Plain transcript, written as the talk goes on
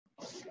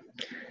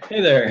Hey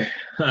there.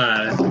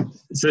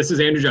 So this is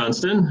Andrew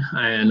Johnston,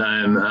 and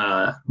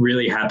I'm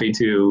really happy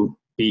to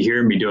be here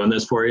and be doing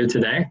this for you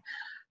today.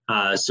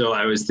 So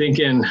I was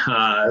thinking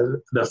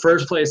the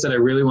first place that I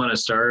really want to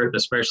start,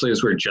 especially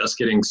as we're just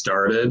getting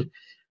started,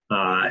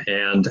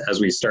 and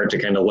as we start to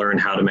kind of learn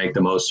how to make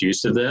the most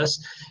use of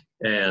this,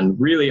 and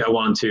really I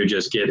want to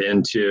just get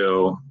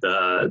into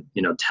the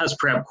test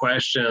prep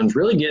questions,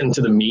 really get into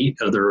the meat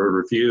of the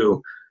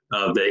review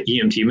of the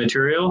EMT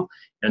material,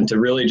 and to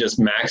really just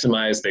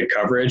maximize the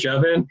coverage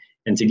of it,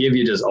 and to give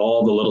you just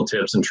all the little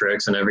tips and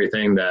tricks and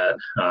everything that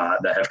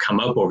that have come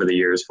up over the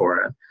years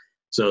for it.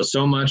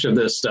 So much of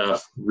this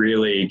stuff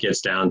really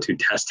gets down to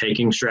test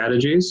taking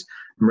strategies.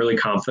 I'm really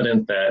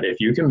confident that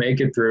if you can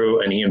make it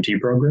through an EMT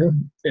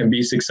program and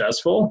be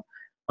successful,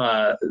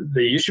 that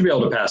you should be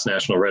able to pass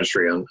National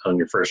Registry on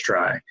your first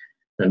try.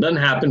 And it doesn't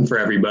happen for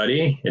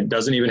everybody. It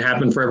doesn't even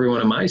happen for every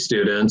one of my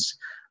students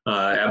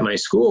at my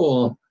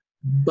school,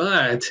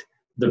 but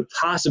the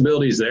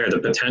possibility is there, the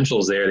potential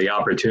is there, the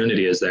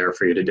opportunity is there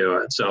for you to do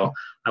it. So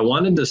I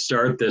wanted to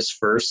start this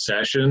first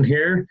session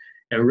here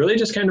and really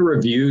just kind of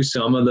review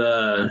some of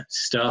the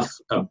stuff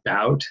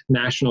about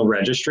National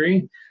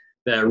Registry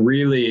that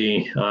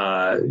really,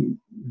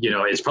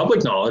 it's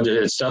public knowledge.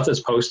 It's stuff that's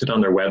posted on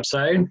their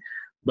website,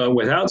 but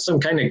without some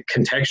kind of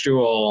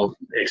contextual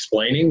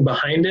explaining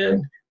behind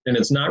it, then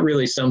it's not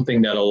really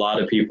something that a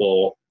lot of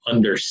people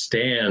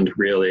understand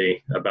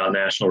really about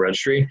National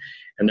Registry.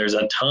 And there's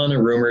a ton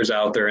of rumors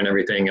out there and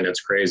everything, and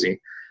it's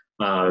crazy.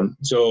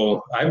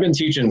 So I've been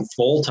teaching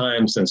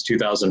full-time since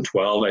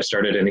 2012. I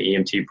started in the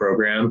EMT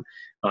program.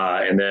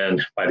 And then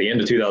by the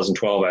end of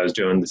 2012, I was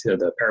doing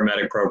the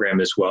paramedic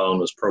program as well and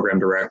was program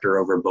director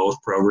over both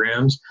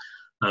programs.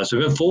 So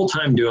I've been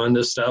full-time doing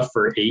this stuff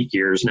for 8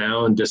 years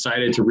now and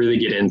decided to really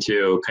get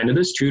into kind of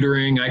this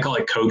tutoring. I call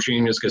it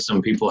coaching just because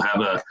some people have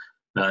a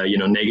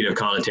negative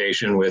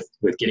connotation with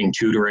getting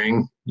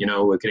tutoring,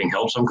 with getting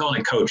help. So I'm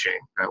calling it coaching.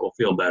 Right? We'll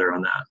feel better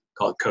on that.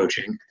 Call it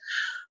coaching.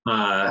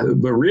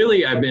 But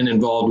really, I've been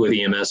involved with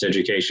EMS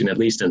education, at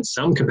least in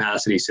some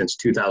capacity, since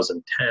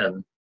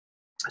 2010.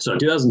 So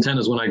 2010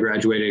 is when I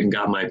graduated and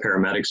got my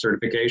paramedic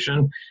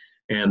certification.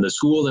 And the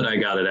school that I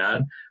got it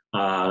at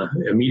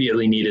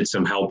immediately needed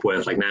some help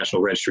with like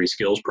National Registry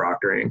skills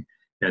proctoring.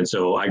 And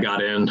so I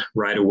got in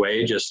right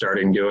away, just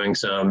starting doing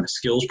some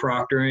skills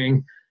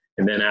proctoring.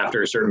 And then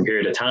after a certain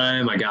period of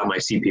time, I got my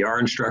CPR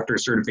instructor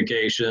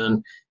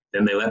certification.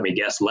 Then they let me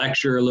guest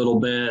lecture a little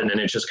bit, and then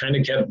it just kind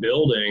of kept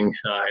building.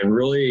 And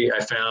really,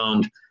 I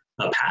found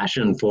a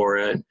passion for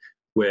it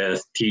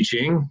with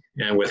teaching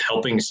and with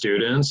helping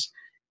students,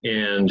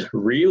 and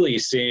really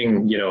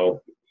seeing,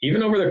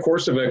 even over the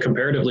course of a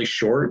comparatively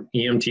short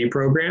EMT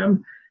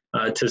program,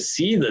 to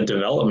see the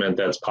development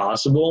that's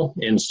possible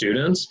in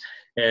students,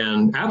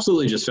 and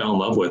absolutely just fell in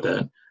love with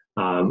it.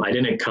 I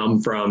didn't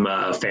come from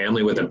a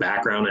family with a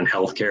background in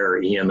healthcare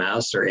or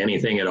EMS or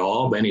anything at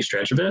all by any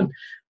stretch of it.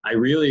 I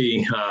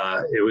really,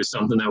 it was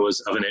something that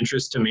was of an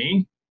interest to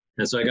me,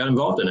 and so I got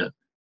involved in it,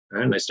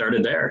 right? And I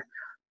started there.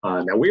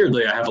 Now,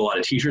 weirdly, I have a lot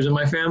of teachers in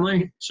my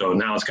family, so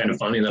now it's kind of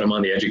funny that I'm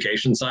on the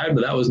education side,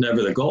 but that was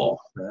never the goal,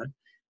 right?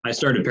 I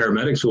started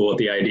paramedic school with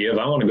the idea of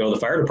I want to go the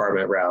fire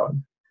department route.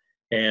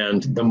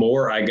 And the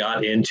more I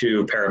got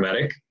into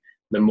paramedic,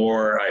 the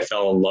more I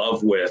fell in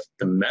love with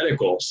the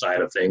medical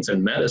side of things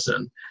and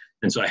medicine.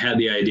 And so I had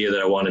the idea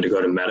that I wanted to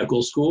go to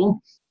medical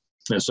school.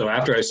 And so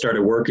after I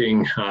started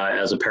working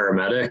as a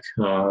paramedic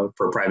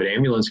for a private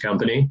ambulance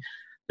company,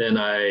 then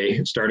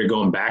I started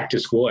going back to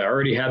school. I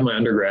already had my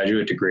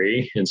undergraduate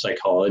degree in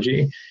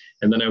psychology.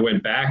 And then I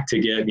went back to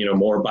get,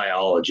 more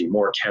biology,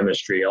 more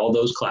chemistry, all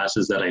those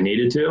classes that I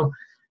needed to.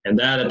 And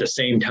that at the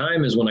same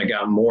time is when I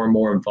got more and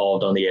more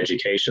involved on the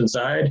education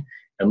side.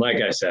 And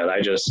like I said,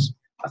 I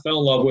fell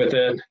in love with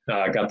it,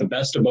 got the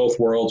best of both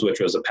worlds, which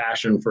was a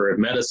passion for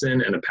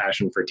medicine and a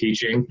passion for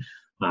teaching.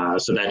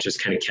 So that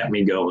just kind of kept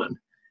me going.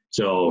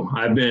 So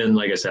I've been,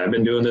 like I said, I've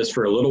been doing this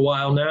for a little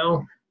while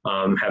now,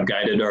 have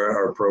guided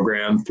our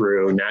program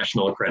through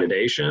national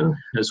accreditation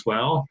as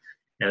well.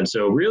 And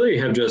so really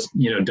have just,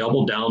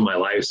 doubled down my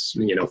life's,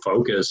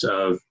 focus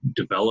of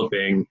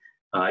developing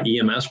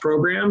EMS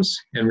programs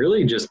and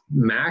really just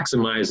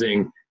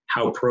maximizing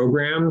how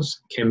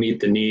programs can meet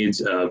the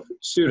needs of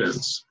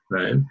students,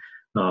 right?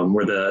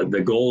 Where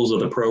the goals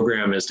of the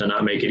program is to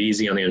not make it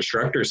easy on the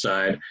instructor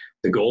side.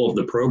 The goal of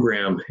the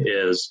program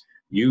is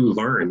you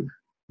learn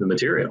the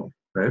material,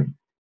 right?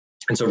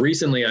 And so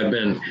recently I've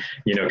been,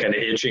 kind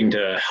of itching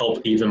to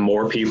help even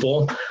more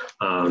people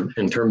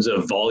in terms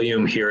of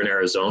volume here in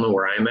Arizona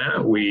where I'm at.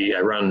 I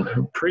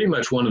run pretty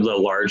much one of the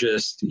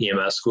largest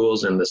EMS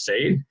schools in the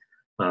state.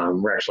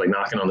 We're actually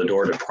knocking on the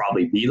door to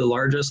probably be the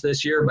largest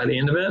this year by the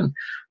end of it,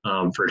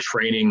 for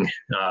training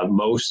the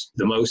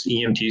most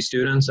EMT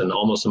students and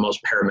almost the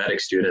most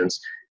paramedic students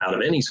out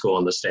of any school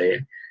in the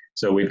state.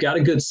 So we've got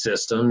a good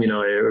system,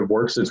 it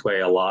works its way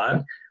a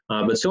lot.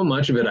 But so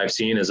much of it I've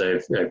seen as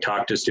I've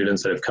talked to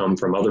students that have come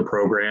from other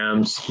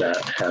programs that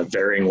have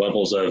varying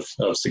levels of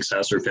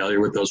success or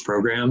failure with those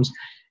programs.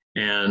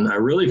 And I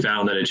really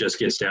found that it just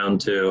gets down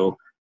to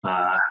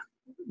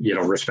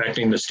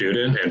respecting the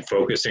student and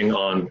focusing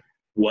on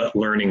what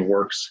learning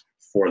works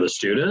for the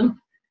student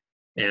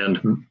and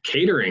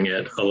catering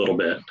it a little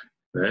bit,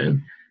 right?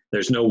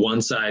 There's no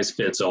one size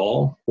fits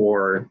all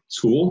for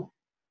school,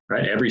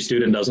 right? Every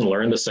student doesn't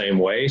learn the same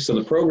way. So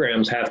the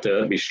programs have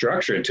to be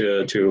structured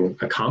to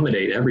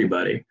accommodate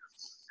everybody.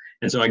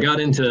 And so I got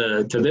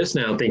into this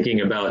now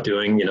thinking about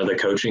doing, the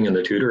coaching and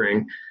the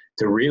tutoring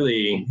to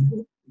really,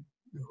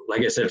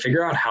 like I said,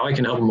 figure out how I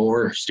can help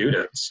more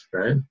students,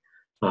 right?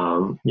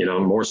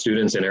 More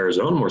students in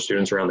Arizona, more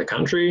students around the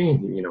country,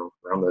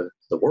 around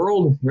the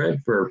world, right?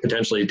 For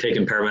potentially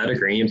taking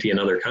paramedic or EMT in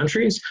other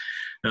countries.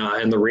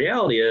 And the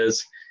reality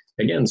is,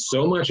 again,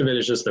 so much of it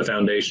is just the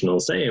foundational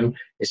same.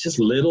 It's just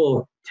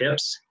little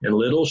tips and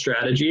little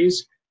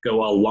strategies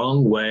go a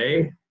long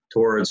way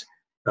towards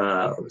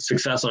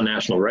success on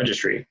National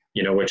Registry,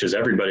 which is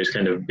everybody's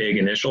kind of big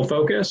initial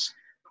focus.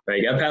 Right?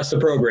 You got past the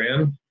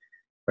program,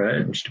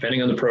 right? Which,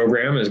 depending on the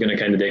program, is going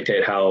to kind of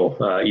dictate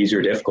how easy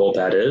or difficult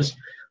that is.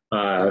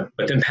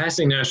 But then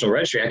passing National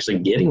Registry, actually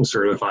getting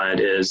certified,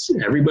 is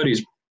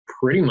everybody's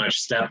pretty much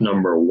step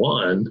number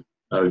one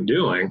of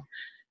doing.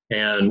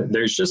 And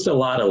there's just a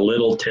lot of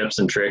little tips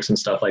and tricks and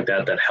stuff like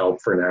that that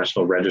help for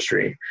National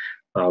Registry.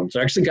 So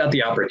I actually got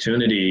the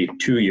opportunity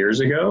 2 years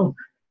ago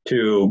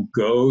to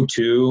go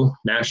to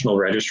National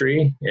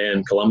Registry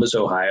in Columbus,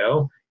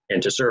 Ohio,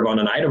 and to serve on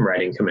an item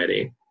writing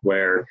committee,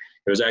 where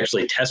it was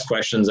actually test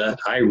questions that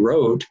I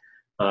wrote.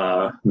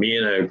 Me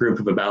and a group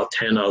of about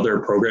 10 other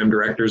program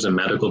directors and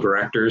medical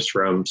directors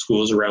from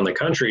schools around the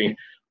country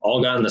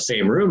all got in the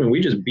same room, and we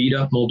just beat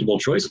up multiple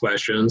choice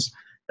questions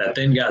that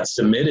then got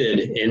submitted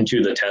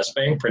into the test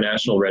bank for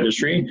National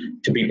Registry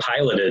to be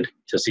piloted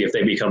to see if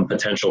they become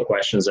potential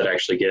questions that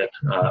actually get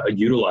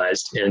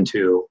utilized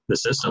into the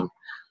system.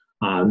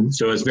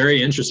 So it's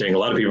very interesting. A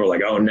lot of people are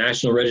like, oh,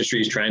 National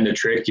Registry is trying to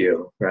trick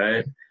you,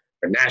 right?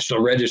 Or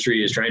National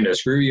Registry is trying to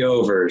screw you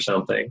over or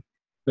something.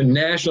 But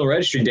National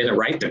Registry didn't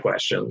write the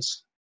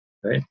questions,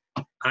 right?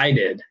 I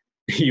did.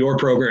 Your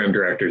program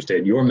directors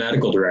did. Your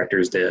medical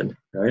directors did,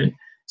 right?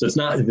 So it's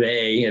not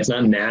it's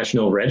not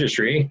National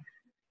Registry.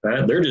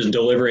 Right? They're just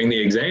delivering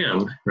the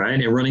exam, right?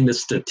 And running the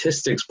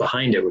statistics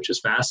behind it, which is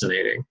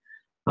fascinating.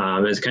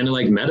 It's kind of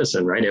like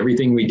medicine, right?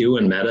 Everything we do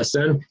in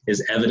medicine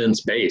is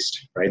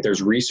evidence-based, right?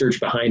 There's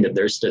research behind it.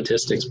 There's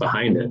statistics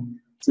behind it.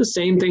 It's the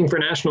same thing for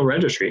National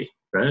Registry,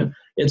 right?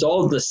 It's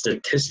all the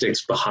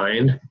statistics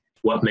behind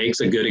what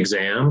makes a good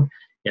exam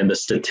and the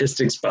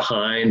statistics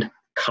behind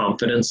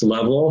confidence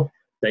level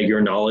that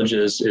your knowledge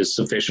is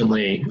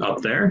sufficiently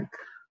up there.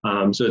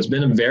 So it's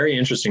been a very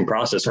interesting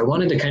process. I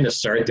wanted to kind of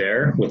start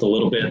there with a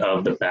little bit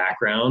of the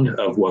background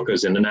of what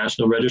goes into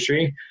National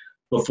Registry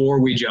before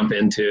we jump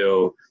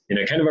into,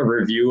 kind of a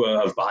review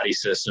of body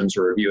systems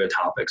or review of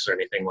topics or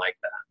anything like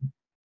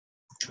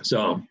that.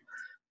 So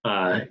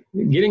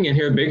getting in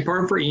here, a big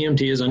part for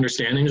EMT is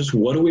understanding just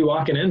what are we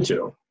walking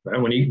into,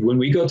 right? When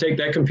we go take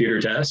that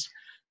computer test,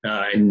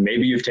 and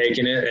maybe you've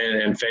taken it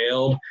and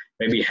failed,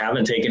 maybe you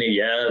haven't taken it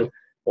yet,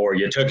 or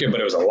you took it,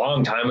 but it was a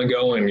long time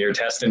ago and you're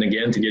testing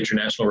again to get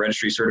your National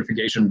Registry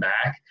certification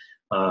back.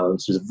 So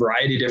there's a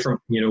variety of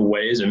different,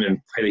 ways and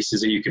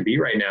places that you could be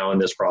right now in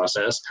this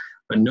process,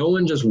 but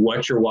knowing just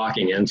what you're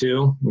walking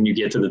into when you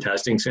get to the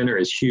testing center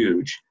is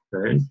huge,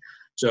 right?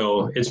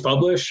 So it's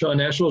published on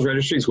National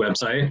Registry's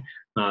website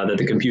that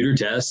the computer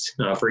test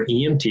for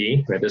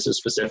EMT, right, this is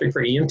specific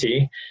for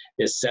EMT,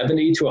 is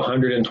 70 to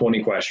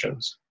 120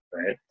 questions,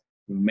 right?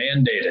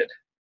 Mandated,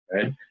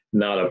 right?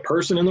 Not a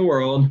person in the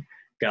world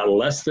got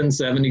less than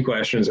 70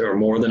 questions or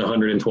more than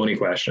 120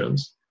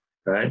 questions,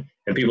 right?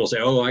 And people say,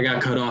 oh, I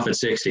got cut off at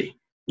 60.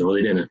 No,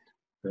 they didn't,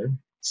 right?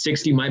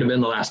 60 might have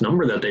been the last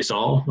number that they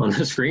saw on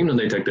the screen when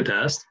they took the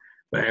test,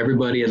 but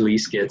everybody at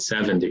least gets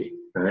 70,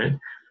 right?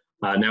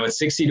 Now it's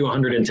 60 to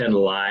 110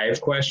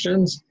 live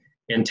questions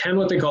and 10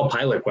 what they call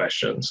pilot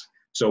questions.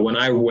 So when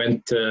I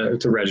went to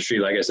registry,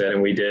 like I said,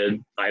 and we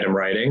did item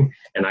writing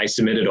and I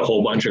submitted a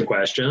whole bunch of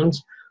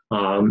questions,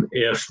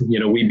 if,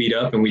 we beat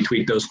up and we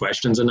tweaked those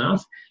questions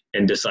enough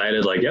and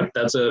decided like, yep,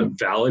 that's a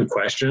valid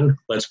question.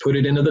 Let's put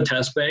it into the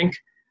test bank.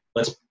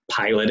 Let's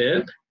pilot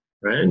it,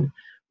 right?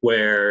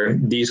 Where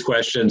these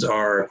questions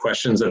are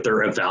questions that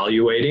they're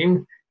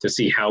evaluating to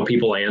see how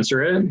people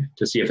answer it,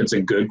 to see if it's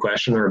a good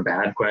question or a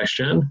bad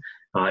question,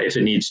 if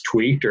it needs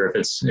tweaked or if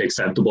it's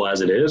acceptable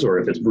as it is, or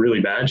if it's really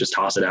bad, just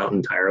toss it out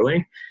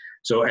entirely.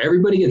 So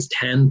everybody gets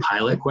 10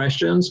 pilot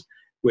questions,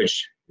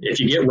 which if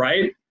you get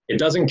right, it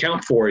doesn't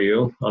count for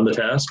you on the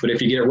test, but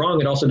if you get it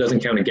wrong, it also doesn't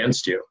count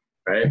against you,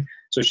 right?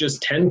 So it's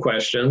just 10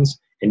 questions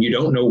and you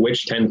don't know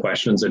which 10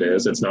 questions it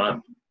is. It's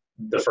not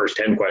the first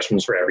 10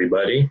 questions for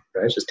everybody,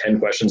 right? It's just 10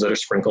 questions that are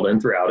sprinkled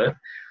in throughout it.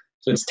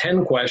 So it's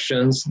 10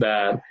 questions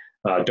that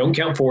don't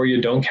count for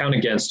you, don't count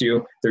against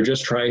you. They're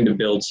just trying to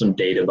build some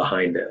data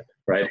behind it,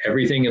 right?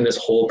 Everything in this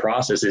whole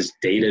process is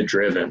data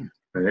driven,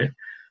 right?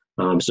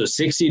 So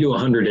 60 to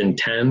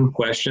 110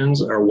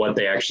 questions are what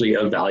they actually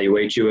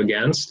evaluate you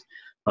against.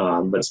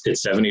 But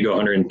it's 70 to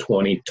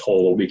 120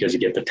 total because you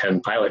get the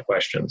 10 pilot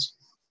questions.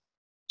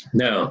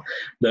 Now,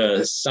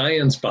 the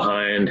science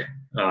behind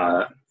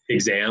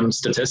exam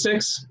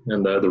statistics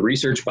and the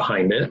research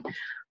behind it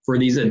for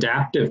these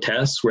adaptive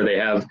tests where they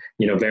have,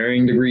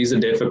 varying degrees of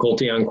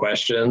difficulty on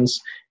questions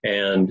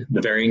and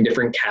the varying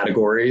different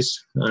categories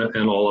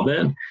and all of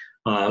it.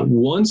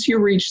 Once you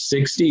reach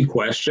 60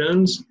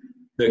 questions,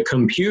 the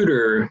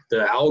computer,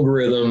 the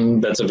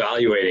algorithm that's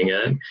evaluating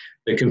it,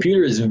 the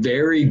computer is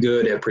very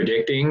good at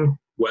predicting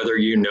whether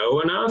you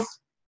know enough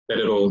that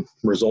it'll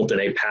result in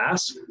a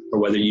pass or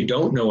whether you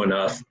don't know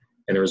enough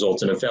and it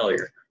results in a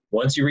failure.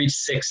 Once you reach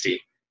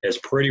 60, it's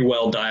pretty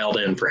well dialed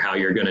in for how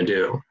you're going to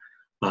do.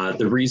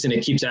 The reason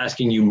it keeps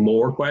asking you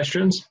more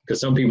questions, because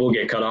some people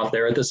get cut off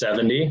there at the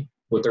 70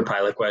 with their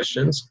pilot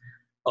questions.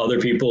 Other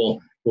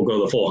people will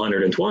go the full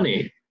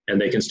 120 and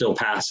they can still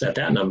pass at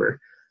that number.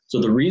 So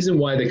the reason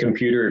why the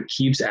computer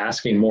keeps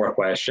asking more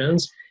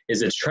questions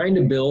is it's trying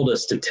to build a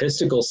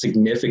statistical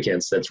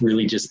significance that's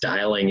really just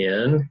dialing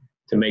in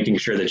to making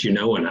sure that you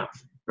know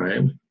enough,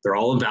 right? They're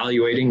all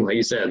evaluating, like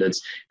you said,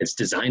 it's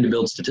designed to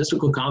build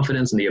statistical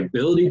confidence and the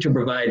ability to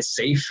provide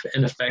safe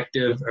and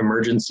effective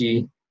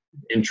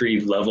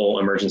entry-level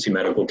emergency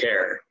medical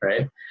care,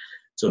 right?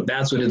 So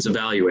that's what it's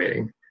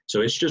evaluating.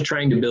 So it's just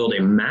trying to build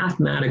a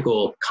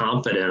mathematical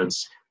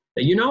confidence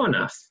that you know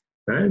enough,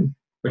 right?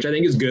 Which I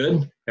think is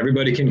good.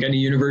 Everybody can kind of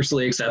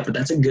universally accept that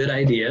that's a good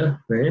idea,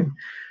 right?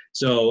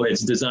 So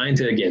it's designed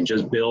to, again,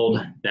 just build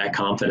that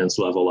confidence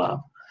level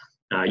up.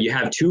 You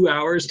have 2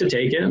 hours to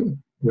take it,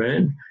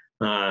 right?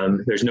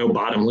 There's no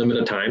bottom limit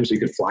of time, so you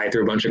could fly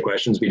through a bunch of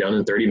questions, be done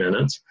in 30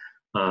 minutes.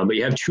 But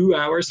you have 2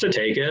 hours to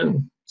take it.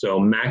 So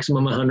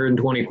maximum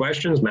 120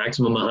 questions,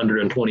 maximum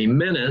 120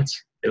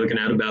 minutes. You're looking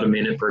at about a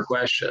minute per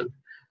question.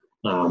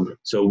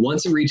 So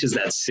once it reaches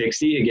that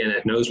 60, again,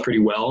 it knows pretty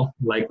well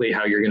likely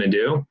how you're going to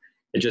do.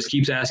 It just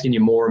keeps asking you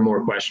more and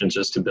more questions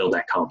just to build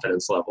that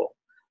confidence level.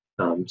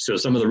 So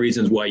some of the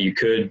reasons why you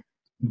could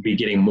be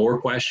getting more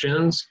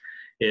questions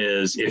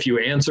is if you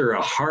answer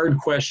a hard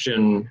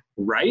question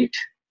right,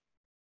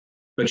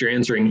 but you're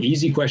answering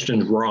easy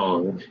questions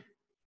wrong,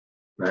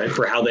 right,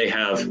 for how they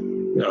have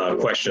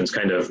questions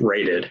kind of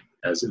rated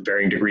as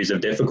varying degrees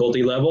of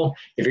difficulty level.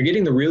 If you're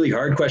getting the really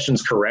hard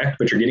questions correct,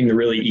 but you're getting the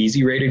really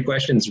easy rated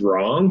questions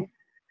wrong,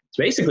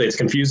 it's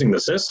confusing the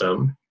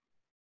system,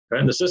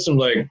 right? The system's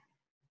like,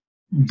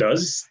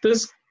 does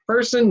this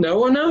person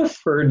know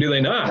enough or do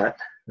they not,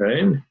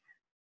 right?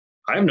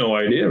 I have no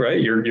idea, right?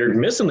 You're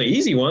missing the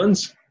easy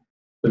ones,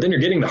 but then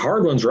you're getting the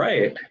hard ones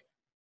right.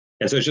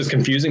 And so it's just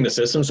confusing the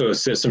system. So the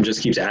system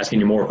just keeps asking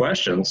you more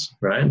questions,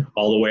 right?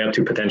 All the way up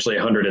to potentially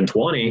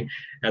 120,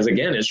 as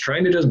again, it's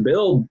trying to just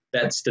build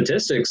that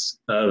statistics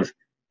of,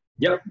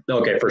 yep,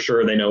 okay, for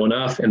sure they know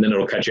enough, and then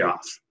it'll cut you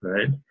off,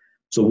 right?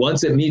 So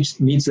once it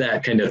meets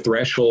that kind of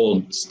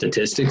threshold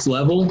statistics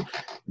level,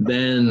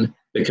 then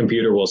the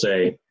computer will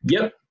say,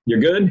 yep, you're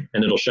good,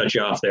 and it'll shut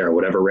you off there,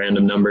 whatever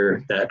random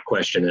number that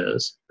question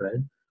is, right?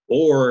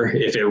 Or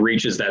if it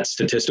reaches that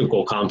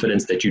statistical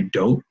confidence that you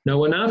don't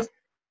know enough,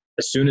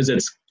 as soon as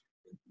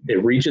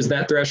it reaches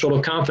that threshold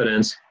of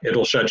confidence,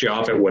 it'll shut you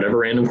off at whatever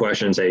random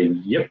question and say,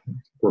 yep,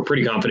 we're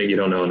pretty confident you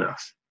don't know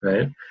enough,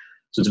 right?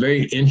 So it's a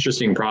very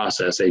interesting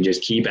process. They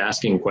just keep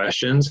asking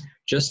questions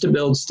just to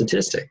build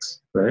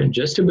statistics, right?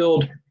 Just to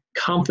build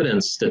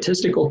confidence,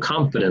 statistical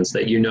confidence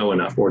that you know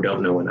enough or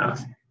don't know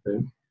enough.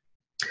 Right?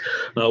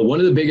 One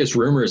of the biggest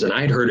rumors, and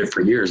I'd heard it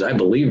for years, I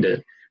believed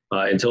it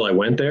until I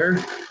went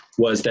there,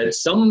 was that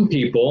some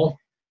people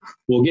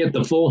will get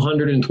the full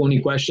 120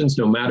 questions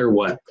no matter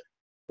what,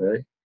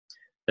 right?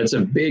 That's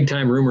a big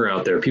time rumor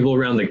out there. People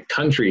around the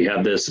country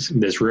have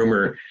this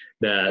rumor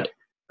that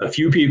a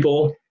few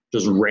people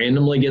just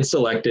randomly get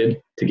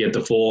selected to get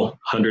the full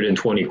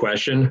 120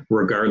 question,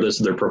 regardless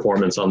of their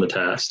performance on the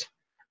test.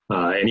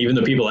 And even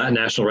the people at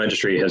National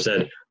Registry have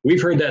said,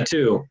 we've heard that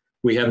too.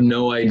 We have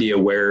no idea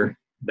where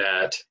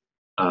that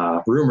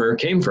rumor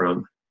came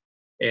from.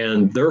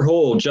 And their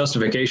whole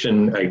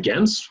justification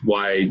against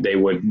why they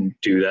would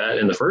do that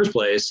in the first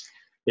place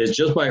is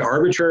just by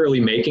arbitrarily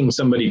making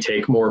somebody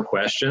take more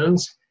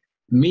questions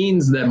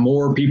means that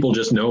more people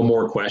just know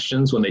more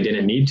questions when they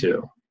didn't need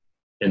to.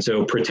 And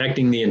so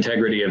protecting the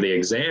integrity of the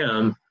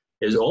exam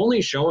is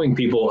only showing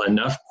people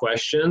enough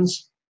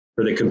questions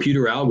for the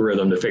computer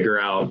algorithm to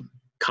figure out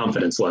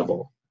confidence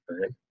level,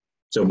 right?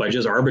 So by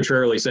just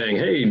arbitrarily saying,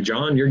 hey,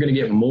 John, you're going to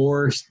get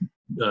more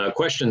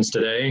questions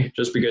today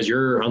just because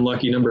you're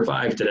unlucky number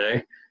 5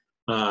 today,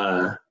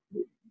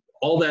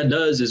 all that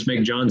does is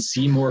make John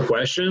see more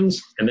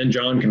questions, and then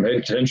John can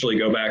potentially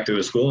go back to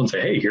his school and say,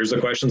 hey, here's the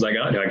questions I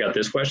got. I got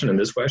this question and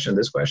this question,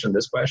 this question,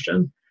 this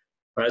question.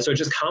 So it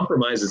just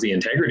compromises the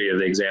integrity of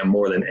the exam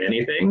more than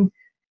anything,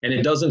 and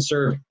it doesn't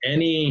serve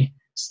any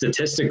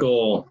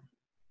statistical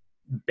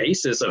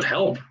basis of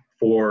help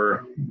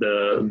for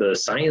the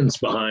science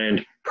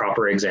behind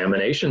proper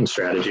examination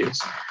strategies.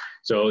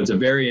 So it's a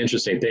very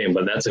interesting thing,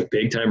 but that's a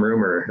big time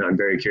rumor. I'm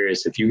very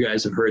curious if you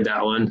guys have heard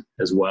that one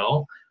as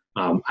well.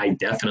 I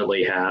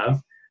definitely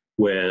have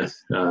with,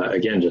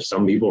 again, just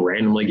some people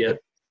randomly get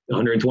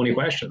 120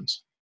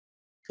 questions.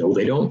 No,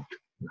 they don't.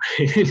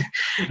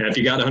 And if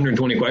you got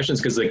 120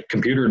 questions because the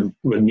computer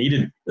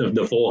needed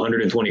the full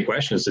 120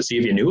 questions to see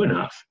if you knew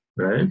enough,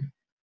 right?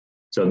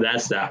 So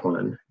that's that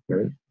one,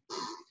 right?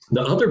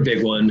 The other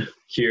big one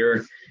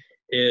here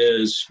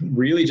is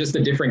really just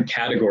the different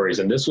categories.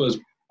 And this was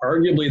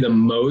arguably the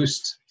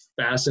most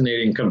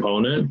fascinating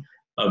component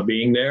of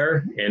being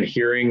there and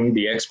hearing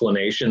the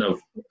explanation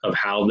of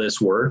how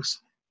this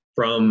works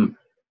from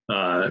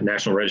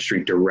National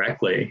Registry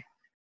directly.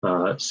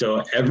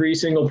 So every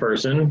single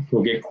person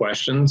will get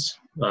questions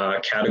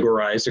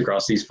categorized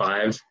across these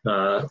 5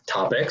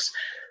 topics.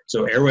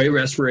 So airway,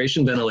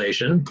 respiration,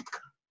 ventilation,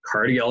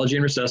 cardiology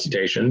and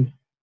resuscitation,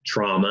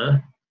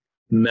 trauma,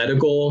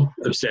 medical,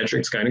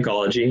 obstetrics,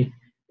 gynecology,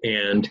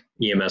 and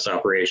EMS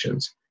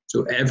operations.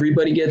 So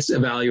everybody gets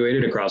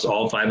evaluated across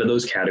all 5 of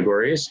those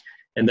categories.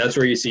 And that's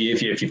where you see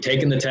if you've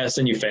taken the test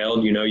and you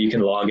failed, you know, you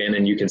can log in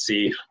and you can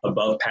see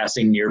above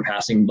passing, near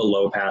passing,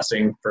 below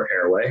passing for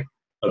airway,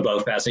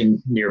 above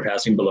passing, near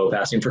passing, below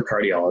passing for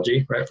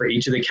cardiology, right? For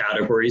each of the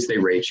categories, they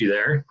rate you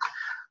there.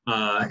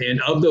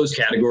 And of those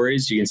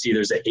categories, you can see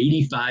there's an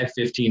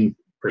 85-15%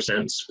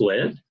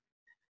 split.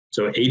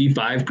 So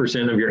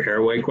 85% of your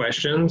airway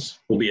questions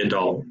will be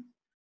adult.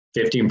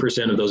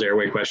 15% of those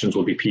airway questions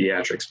will be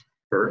pediatrics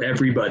for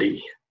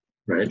everybody,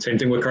 right? Same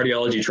thing with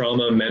cardiology,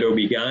 trauma, med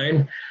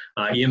OB-GYN,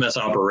 EMS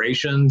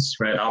operations,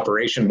 right?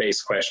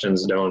 Operation-based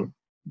questions don't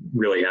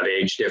really have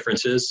age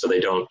differences, so they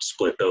don't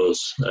split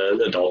those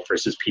adult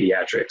versus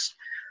pediatrics.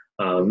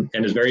 And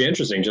it's very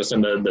interesting, just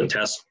in the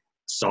test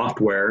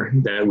software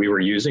that we were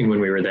using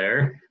when we were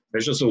there,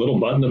 there's just a little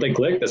button that they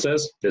click that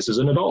says, this is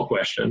an adult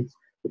question.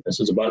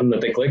 This is a button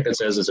that they click that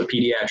says it's a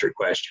pediatric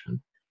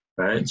question,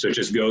 right? So it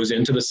just goes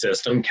into the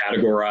system,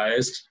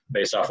 categorized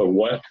based off of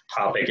what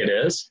topic it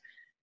is.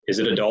 Is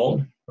it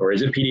adult or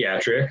is it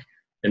pediatric?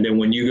 And then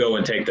when you go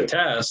and take the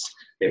test,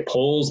 it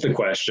pulls the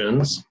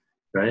questions,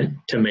 right,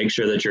 to make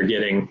sure that you're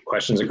getting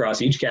questions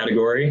across each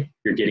category.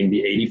 You're getting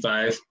the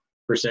 85%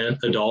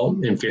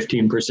 adult and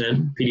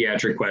 15%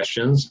 pediatric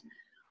questions.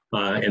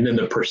 And then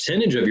the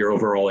percentage of your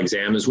overall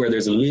exam is where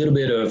there's a little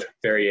bit of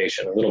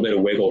variation, a little bit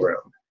of wiggle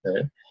room.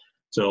 Right?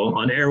 So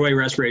on airway,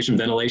 respiration,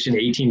 ventilation,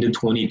 18 to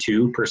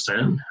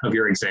 22% of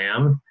your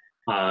exam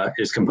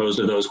is composed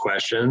of those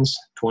questions.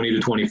 20 to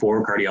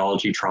 24,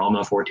 cardiology,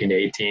 trauma, 14 to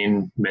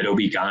 18, med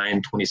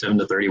OB-GYN, 27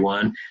 to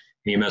 31,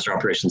 EMS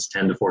operations,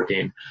 10 to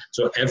 14.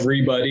 So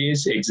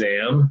everybody's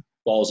exam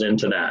falls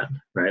into that,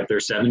 right?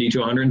 There's 70 to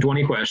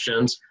 120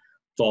 questions,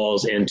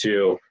 falls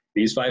into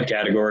these 5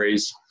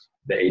 categories,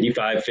 the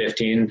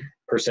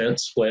 85-15%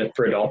 split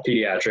for adult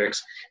pediatrics,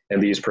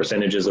 and these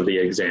percentages of the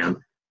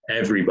exam,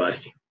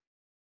 everybody.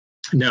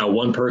 Now,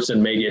 one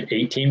person may get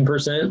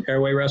 18%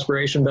 airway,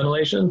 respiration,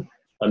 ventilation.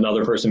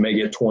 Another person may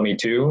get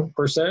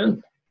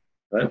 22%.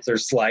 Right?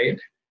 There's slight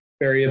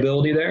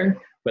variability there,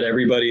 but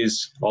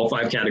all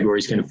 5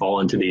 categories can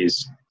fall into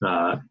these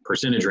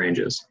percentage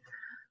ranges.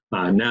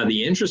 Now,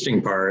 the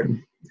interesting part,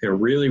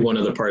 and really one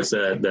of the parts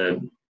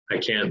that I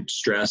can't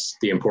stress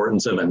the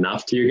importance of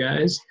enough to you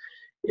guys,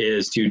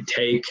 is to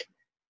take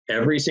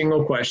every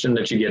single question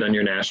that you get on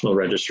your National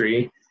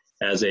Registry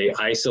as a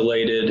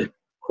isolated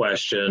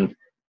question.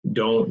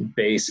 Don't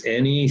base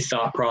any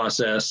thought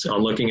process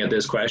on looking at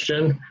this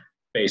question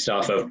based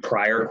off of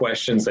prior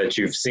questions that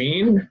you've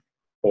seen,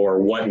 or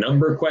what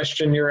number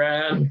question you're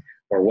at,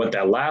 or what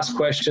that last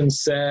question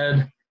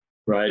said,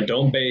 right?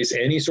 Don't base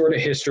any sort of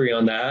history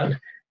on that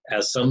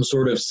as some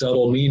sort of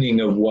subtle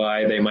meaning of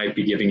why they might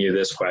be giving you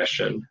this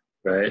question,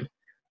 right?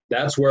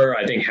 That's where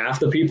I think half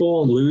the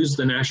people lose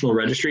the National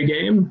Registry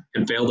game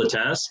and fail the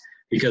test,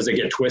 because they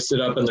get twisted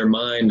up in their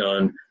mind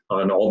on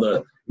all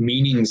the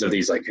meanings of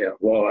these, like,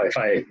 well, if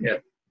I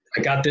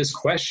got this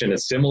question,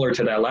 it's similar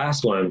to that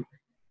last one,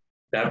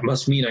 that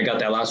must mean I got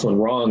that last one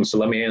wrong, so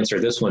let me answer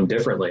this one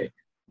differently.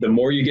 The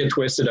more you get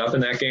twisted up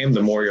in that game,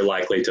 the more you're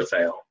likely to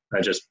fail.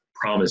 I just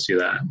promise you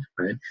that,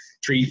 right?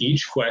 Treat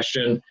each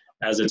question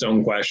as its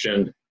own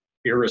question,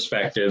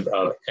 irrespective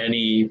of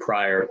any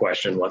prior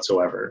question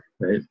whatsoever,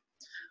 right?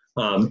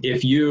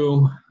 If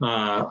you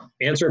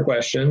answer a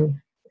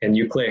question and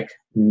you click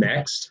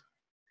next,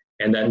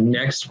 and that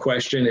next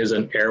question is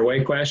an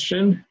airway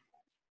question,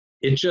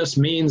 it just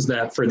means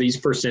that for these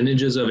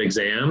percentages of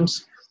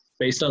exams,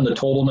 based on the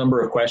total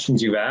number of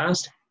questions you've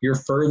asked, you're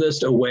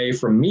furthest away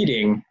from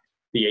meeting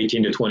the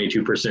 18 to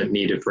 22%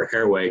 needed for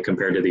airway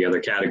compared to the other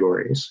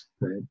categories.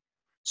 Right?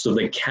 So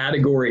the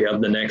category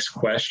of the next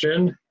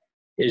question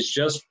is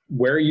just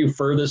where you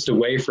furthest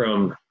away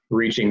from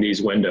reaching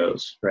these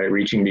windows, right?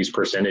 Reaching these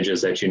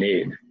percentages that you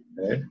need.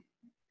 Right?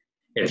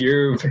 If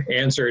you've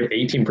answered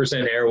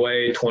 18%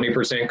 airway,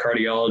 20%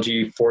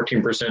 cardiology,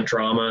 14%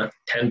 trauma,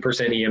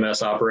 10%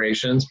 EMS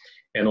operations,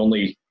 and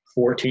only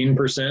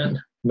 14%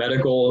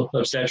 medical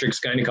obstetrics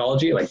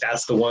gynecology, like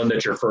that's the one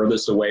that you're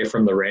furthest away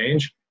from the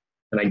range.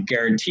 And I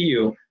guarantee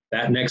you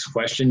that next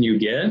question you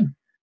get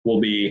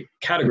will be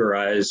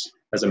categorized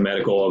as a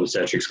medical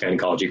obstetrics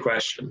gynecology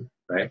question,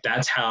 right?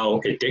 That's how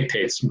it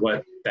dictates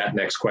what that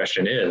next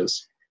question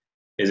is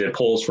it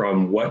pulls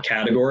from what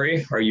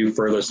category are you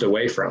furthest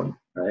away from,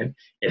 right?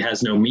 It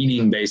has no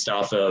meaning based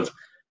off of,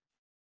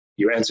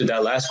 you answered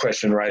that last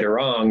question right or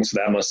wrong, so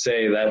that must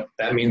say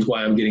that means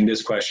why I'm getting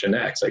this question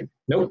next. Like,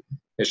 nope,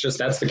 it's just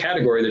that's the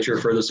category that you're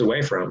furthest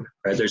away from,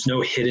 right? There's no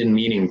hidden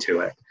meaning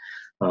to it.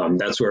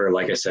 That's where,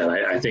 like I said,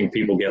 I think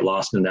people get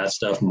lost in that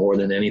stuff more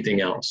than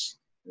anything else.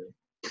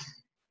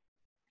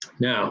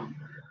 Now,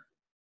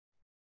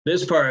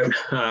 this part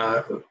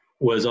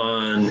was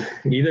on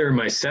either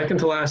my second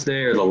to last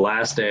day or the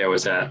last day I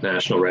was at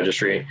National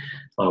Registry.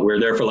 We were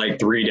there for like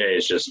 3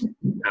 days, just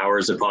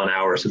hours upon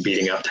hours of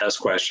beating up test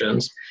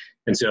questions.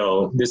 And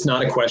so this is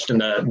not a question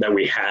that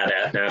we had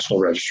at National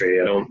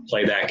Registry. I don't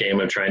play that game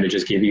of trying to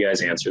just give you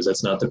guys answers.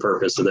 That's not the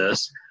purpose of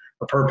this.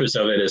 The purpose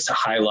of it is to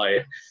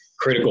highlight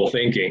critical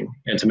thinking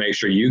and to make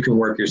sure you can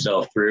work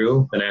yourself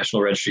through the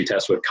National Registry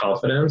test with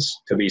confidence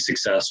to be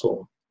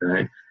successful,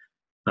 right?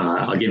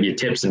 I'll give you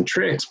tips and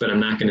tricks, but I'm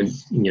not going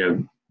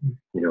to,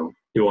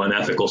 do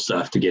unethical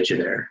stuff to get you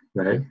there,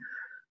 right?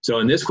 So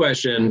in this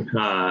question,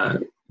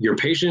 your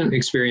patient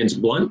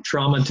experienced blunt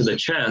trauma to the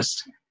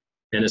chest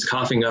and is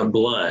coughing up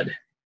blood.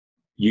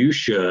 You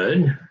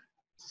should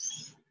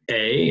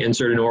A,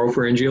 insert an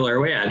oropharyngeal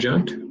airway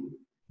adjunct,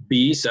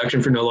 B,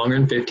 suction for no longer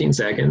than 15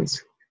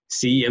 seconds,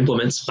 C,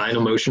 implement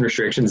spinal motion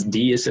restrictions,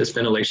 D, assist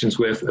ventilations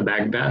with a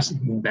bag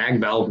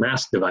valve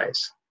mask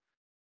device.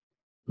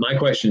 My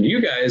question to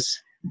you guys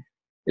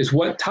is,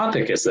 what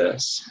topic is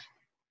this?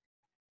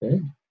 Okay.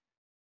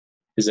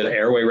 Is it an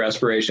airway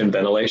respiration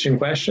ventilation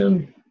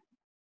question?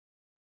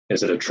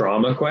 Is it a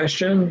trauma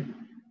question?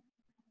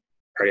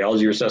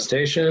 Cardiology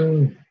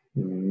resuscitation?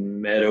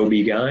 Med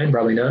OB-GYN?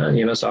 Probably not.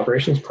 EMS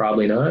operations?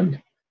 Probably not.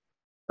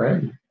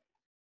 Right?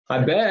 I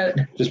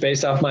bet, just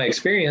based off my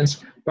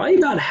experience, probably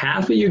about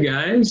half of you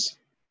guys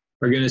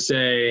are going to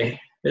say,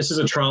 this is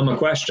a trauma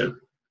question,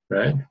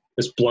 right?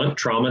 This blunt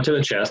trauma to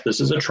the chest, this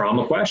is a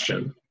trauma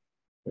question,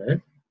 right?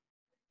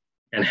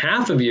 And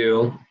half of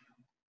you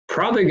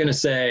probably going to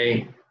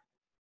say,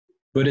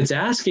 but it's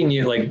asking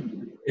you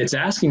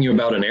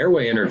about an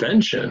airway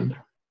intervention,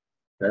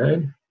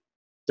 right?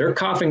 They're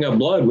coughing up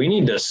blood. We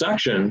need to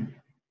suction,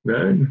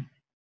 right?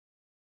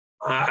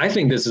 I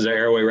think this is an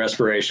airway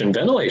respiration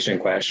ventilation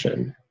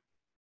question.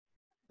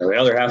 And the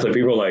other half of the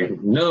people are like,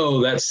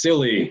 no, that's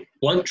silly.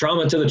 Blunt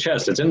trauma to the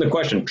chest. It's in the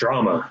question,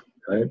 trauma,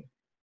 right?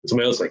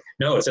 Somebody else is like,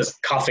 no, it says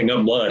coughing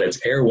up blood.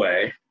 It's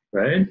airway,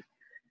 right?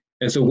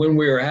 And so when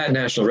we were at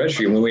National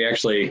Registry, when we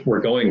actually were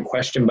going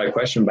question by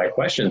question by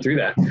question through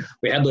that,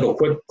 we had little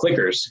quick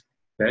clickers,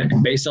 right?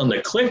 Based on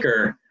the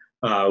clicker,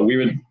 we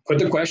would put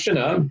the question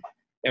up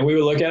and we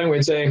would look at it and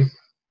we'd say,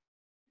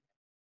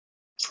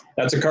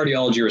 that's a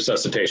cardiology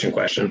resuscitation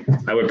question.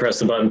 I would press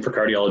the button for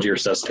cardiology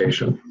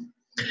resuscitation.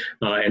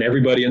 And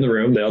everybody in the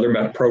room, the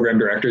other program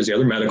directors, the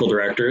other medical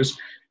directors,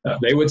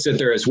 they would sit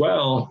there as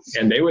well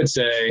and they would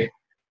say,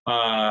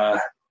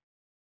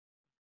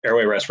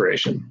 airway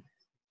respiration.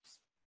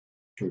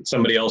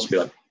 Somebody else would be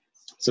like,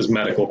 this is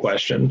medical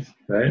question,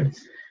 right?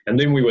 And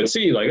then we would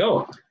see like,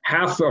 oh,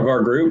 half of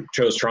our group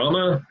chose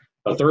trauma,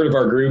 a third of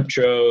our group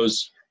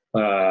chose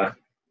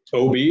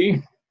OB,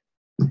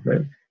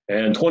 right?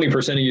 And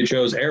 20% of you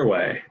chose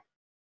airway.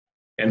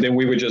 And then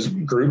we would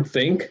just group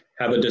think,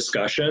 have a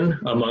discussion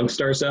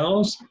amongst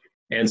ourselves,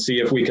 and see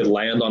if we could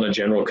land on a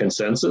general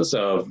consensus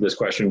of this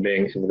question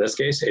being, in this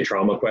case, a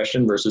trauma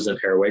question versus an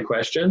airway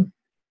question.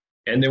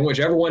 And then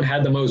whichever one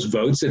had the most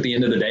votes at the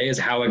end of the day is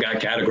how it got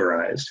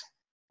categorized,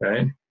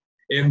 right?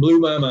 It blew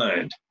my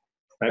mind,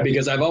 right?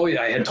 Because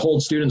I had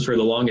told students for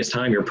the longest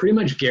time, you're pretty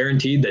much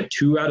guaranteed that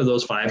 2 out of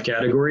those 5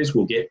 categories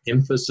will get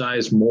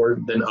emphasized more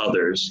than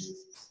others.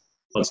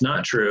 Well, it's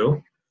not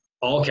true.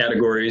 All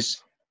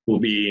categories will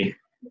be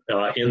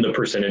in the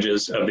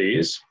percentages of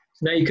these.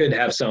 Now you could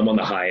have some on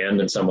the high end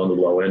and some on the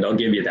low end. I'll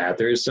give you that.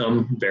 There is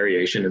some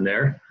variation in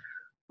there.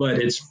 But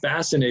it's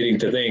fascinating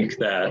to think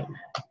that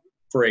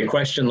for a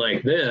question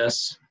like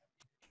this,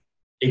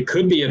 it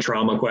could be a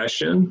trauma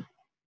question.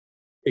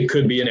 It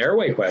could be an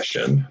airway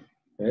question.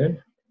 Okay?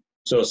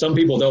 So some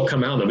people, they'll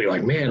come out and they'll be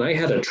like, man, I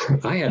had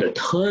a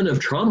ton of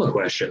trauma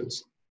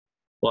questions.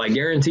 Well, I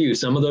guarantee you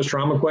some of those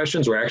trauma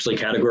questions were actually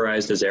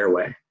categorized as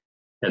airway.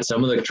 And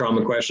some of the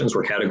trauma questions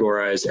were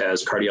categorized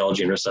as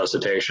cardiology and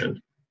resuscitation.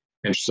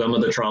 And some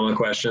of the trauma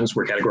questions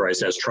were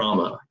categorized as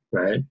trauma,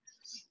 right?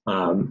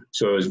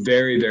 So it was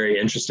very, very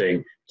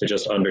interesting to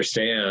just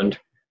understand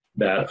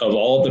that of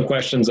all the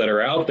questions that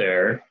are out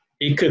there,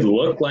 it could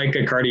look like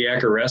a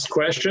cardiac arrest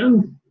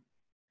question,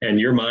 and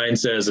your mind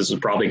says this is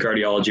probably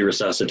cardiology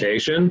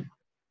resuscitation.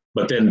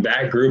 But then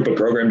that group of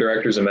program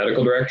directors and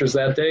medical directors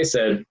that day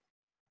said,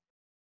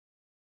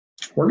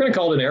 we're going to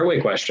call it an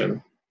airway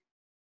question,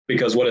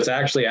 because what it's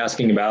actually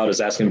asking about is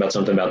asking about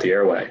something about the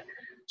airway.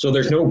 So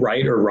there's no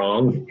right or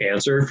wrong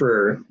answer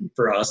for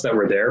us that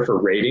were there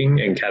for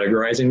rating and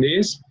categorizing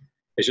these.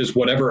 It's just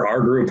whatever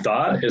our group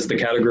thought is the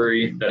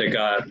category that it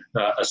got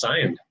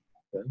assigned.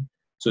 Okay?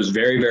 So it's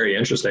very, very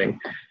interesting.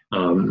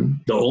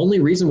 The only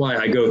reason why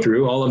I go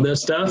through all of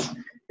this stuff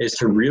is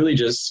to really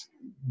just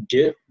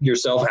get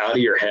yourself out of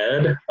your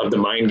head of the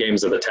mind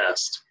games of the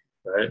test,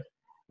 right?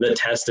 The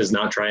test is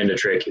not trying to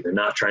trick you. They're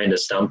not trying to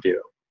stump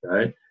you,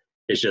 right?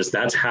 It's just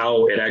that's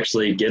how it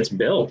actually gets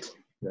built.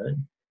 right,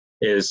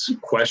 is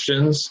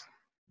questions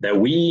that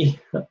we,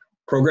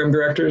 program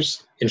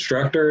directors,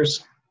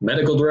 instructors,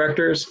 medical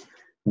directors,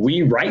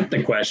 we write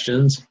the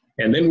questions,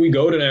 and then we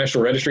go to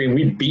National Registry and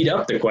we beat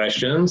up the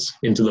questions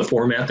into the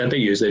format that they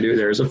use.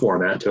 There's a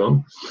format to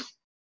them.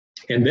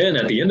 And then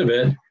at the end of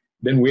it,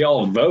 then we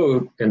all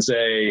vote and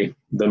say,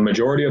 the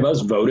majority of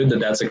us voted that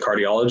that's a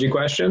cardiology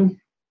question,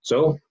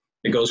 so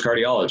it goes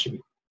cardiology.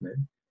 Right?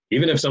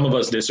 Even if some of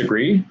us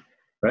disagree,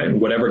 right?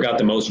 Whatever got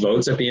the most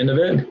votes at the end of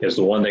it is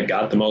the one that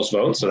got the most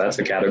votes, so that's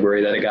the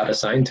category that it got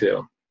assigned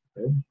to.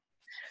 Right?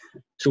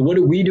 So what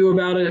do we do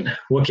about it?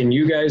 What can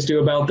you guys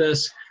do about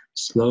this?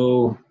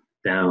 Slow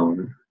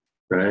down,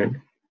 right?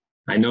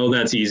 I know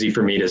that's easy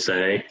for me to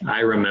say.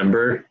 I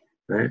remember,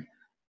 right?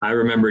 I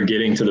remember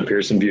getting to the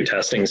Pearson VUE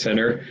Testing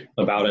Center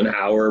about an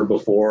hour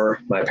before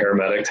my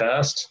paramedic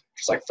test,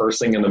 just like first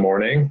thing in the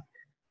morning.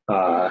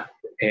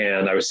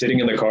 And I was sitting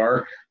in the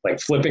car, like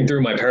flipping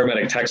through my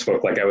paramedic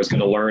textbook like I was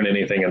going to learn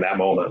anything in that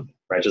moment,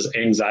 right? Just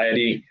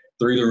anxiety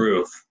through the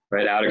roof,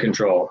 right? Out of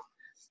control.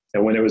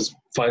 And when it was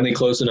finally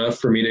close enough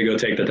for me to go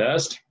take the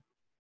test,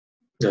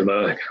 I'm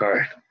like, all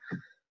right,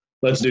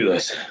 let's do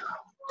this.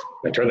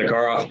 I turn the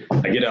car off,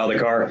 I get out of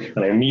the car, and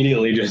I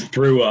immediately just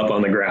threw up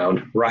on the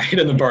ground, right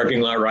in the parking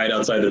lot, right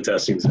outside the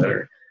testing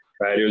center.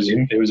 Right?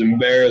 It was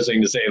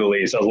embarrassing to say the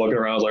least. I was looking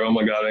around, I was like, oh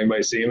my God,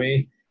 anybody see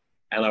me?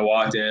 And I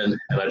walked in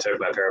and I took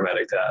my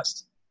paramedic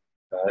test.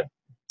 Right?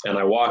 And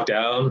I walked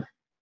down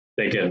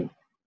thinking,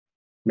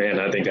 man,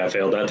 I think I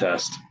failed that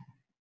test.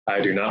 I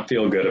do not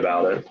feel good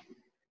about it.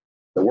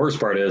 The worst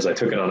part is I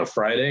took it on a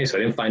Friday, so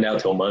I didn't find out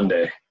till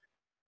Monday.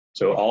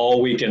 So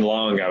all weekend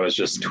long, I was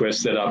just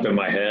twisted up in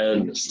my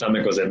head. The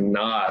stomach was in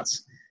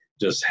knots,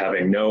 just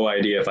having no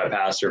idea if I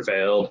passed or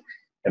failed.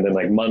 And then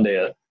like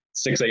Monday at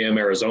 6 a.m.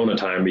 Arizona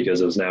time,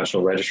 because it was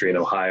National Registry in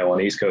Ohio on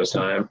East Coast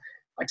time,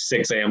 like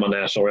 6 a.m. on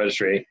National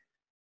Registry,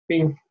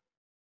 bing,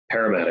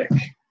 paramedic,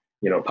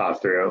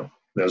 popped through.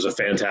 It was a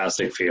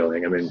fantastic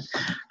feeling. I mean,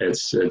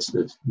 it's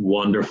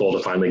wonderful to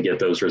finally get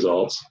those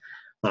results.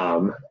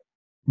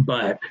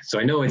 But so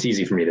I know it's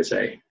easy for me to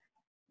say.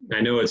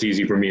 I know it's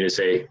easy for me to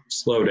say,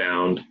 slow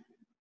down,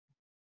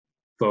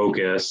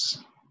 focus,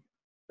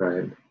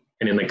 right?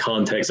 And in the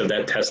context of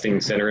that testing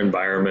center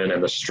environment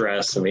and the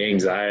stress and the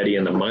anxiety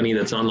and the money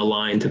that's on the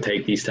line to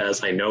take these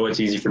tests, I know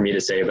it's easy for me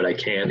to say, but I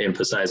can't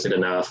emphasize it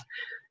enough.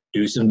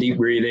 Do some deep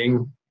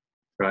breathing,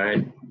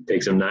 right?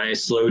 Take some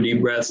nice, slow,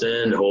 deep breaths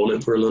in, hold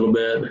it for a little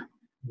bit,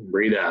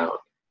 breathe out,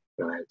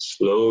 right?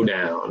 Slow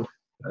down,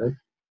 right?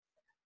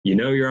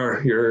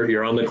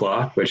 You're on the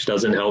clock, which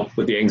doesn't help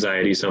with the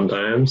anxiety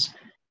sometimes.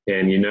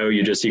 And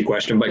you just see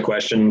question by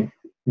question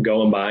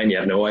going by and you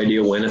have no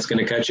idea when it's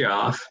going to cut you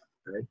off,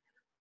 right?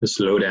 Just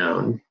slow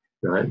down,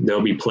 right?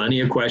 There'll be plenty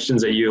of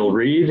questions that you'll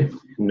read,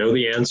 know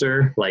the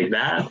answer like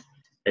that,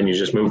 and you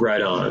just move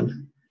right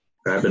on,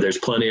 right? But there's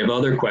plenty of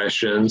other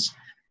questions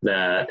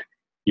that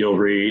you'll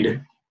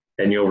read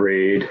and you'll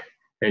read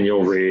and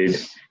you'll read,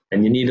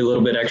 and you need a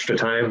little bit extra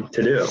time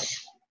to do.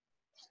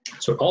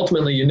 So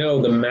ultimately,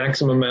 the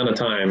maximum amount of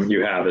time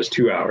you have is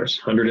 2 hours,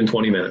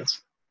 120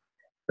 minutes.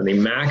 And the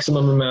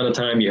maximum amount of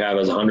time you have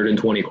is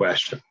 120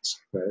 questions,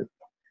 right?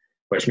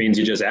 Which means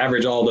you just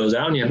average all those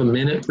out and you have a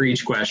minute for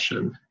each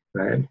question,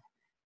 right?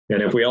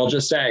 And if we all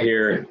just sat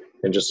here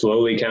and just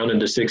slowly counted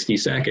to 60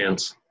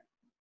 seconds,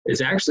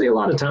 it's actually a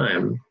lot of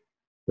time,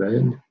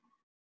 right?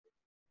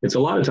 It's a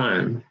lot of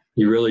time,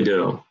 you really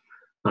do.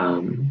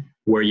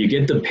 Where you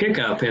get the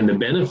pickup and the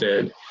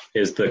benefit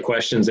is the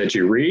questions that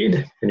you read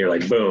and you're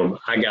like, boom,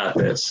 I got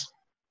this.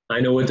 I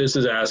know what this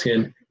is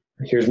asking.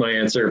 Here's my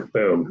answer,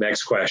 boom,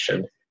 next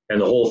question. And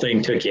the whole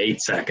thing took you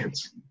 8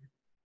 seconds,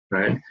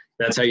 right?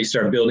 That's how you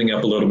start building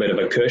up a little bit of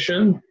a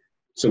cushion.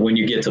 So when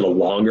you get to the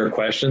longer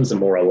questions, the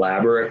more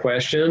elaborate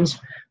questions,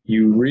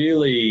 you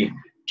really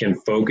can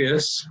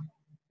focus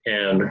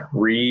and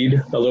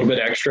read a little bit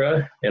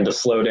extra and to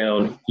slow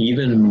down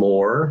even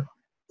more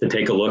to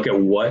take a look at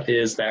what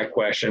is that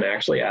question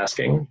actually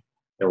asking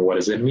and what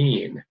does it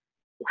mean?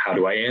 How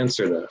do I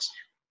answer this?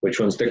 Which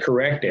one's the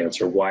correct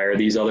answer? Why are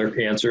these other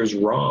answers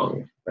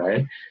wrong,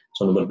 right?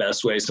 So one of the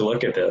best ways to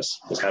look at this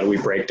is how do we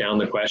break down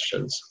the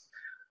questions?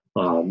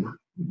 I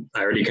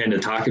already kind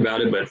of talked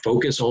about it, but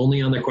focus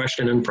only on the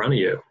question in front of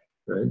you,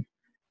 right?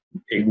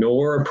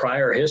 Ignore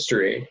prior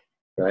history,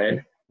 right?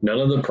 None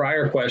of the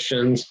prior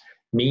questions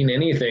mean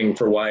anything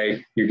for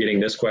why you're getting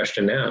this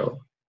question now.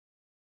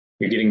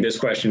 You're getting this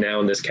question now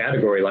in this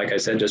category, like I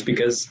said, just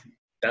because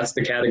that's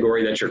the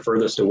category that you're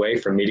furthest away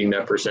from meeting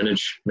that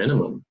percentage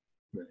minimum.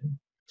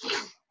 Right?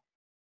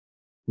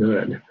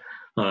 Good.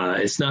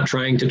 It's not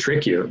trying to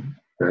trick you,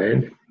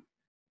 right?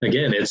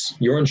 Again, it's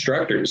your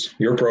instructors,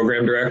 your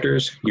program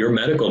directors, your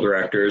medical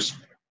directors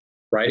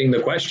writing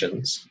the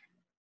questions.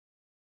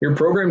 Your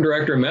program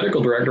director and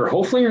medical director,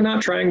 hopefully are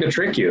not trying to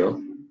trick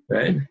you,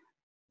 right?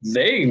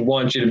 They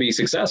want you to be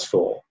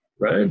successful,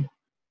 right?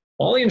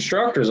 All the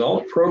instructors,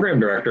 all program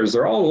directors,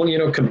 they're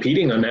all,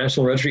 competing on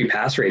National Registry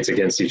pass rates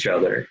against each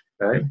other,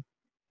 right?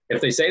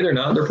 If they say they're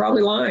not, they're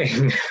probably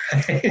lying.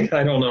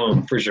 I don't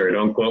know for sure.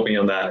 Don't quote me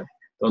on that.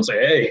 Don't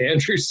say, hey,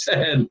 Andrew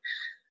said,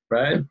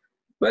 right?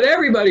 But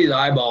everybody's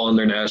eyeballing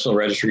their National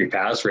Registry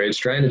pass rates,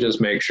 trying to just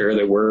make sure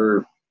that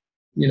we're,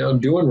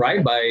 doing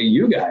right by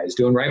you guys,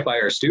 doing right by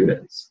our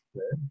students.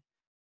 Right?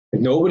 If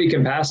nobody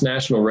can pass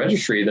National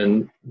Registry,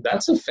 then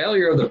that's a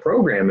failure of the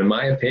program, in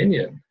my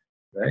opinion.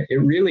 Right?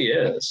 It really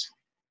is.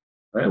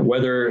 Right?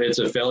 Whether it's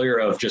a failure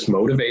of just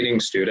motivating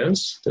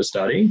students to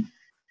study,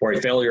 or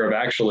a failure of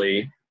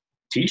actually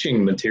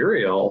teaching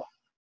material,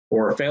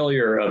 or a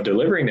failure of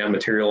delivering that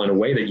material in a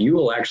way that you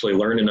will actually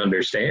learn and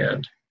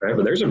understand. Right?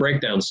 But there's a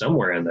breakdown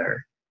somewhere in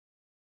there.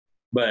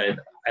 But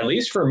at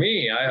least for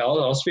me,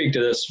 I'll speak to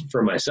this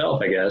for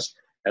myself, I guess.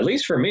 At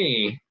least for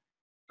me,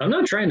 I'm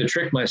not trying to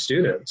trick my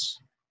students.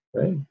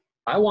 Right?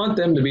 I want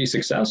them to be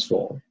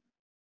successful.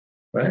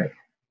 Right?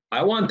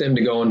 I want them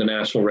to go into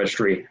National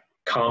Registry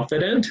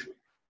confident,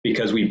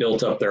 because we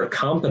built up their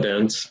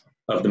competence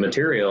of the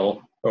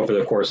material over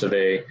the course of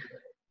a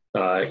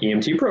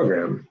EMT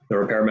program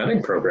or a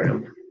paramedic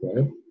program.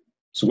 Right?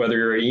 So whether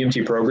your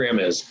EMT program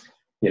is,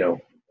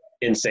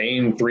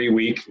 insane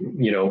 3-week,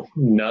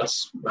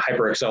 nuts,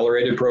 hyper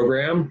accelerated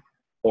program,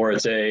 or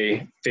it's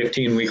a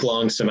 15-week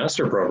long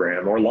semester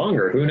program or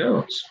longer, who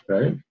knows,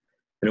 right?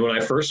 And when I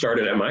first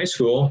started at my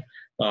school,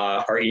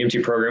 our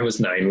EMT program was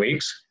 9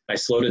 weeks. I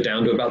slowed it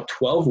down to about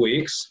 12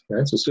 weeks,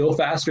 right? So still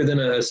faster than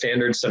a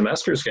standard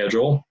semester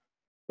schedule,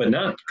 but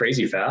not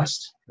crazy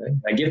fast. Right?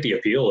 I get the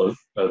appeal of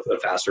a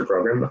faster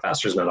program, but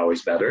faster is not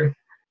always better.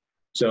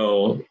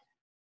 So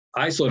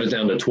I slowed it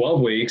down to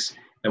 12 weeks,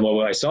 and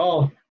what I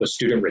saw was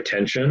student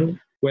retention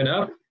went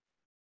up,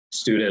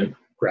 student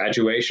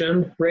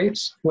graduation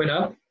rates went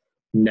up,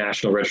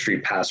 National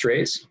Registry pass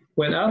rates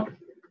went up.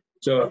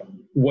 So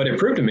what it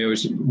proved to me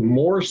was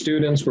more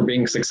students were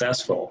being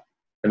successful,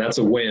 and that's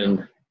a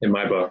win in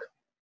my book,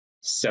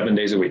 7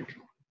 days a week,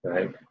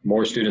 right?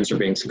 More students are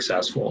being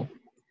successful.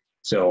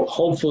 So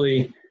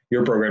hopefully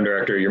your program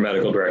director, your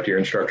medical director, your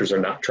instructors are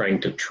not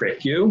trying to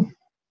trick you,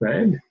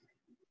 right?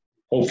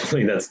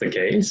 Hopefully that's the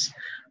case,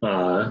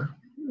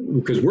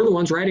 because we're the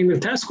ones writing the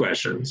test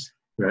questions,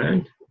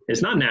 right?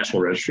 It's not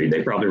National Registry.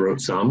 They probably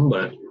wrote some,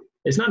 but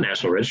it's not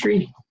National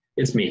Registry.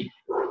 It's me.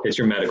 It's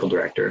your medical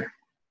director.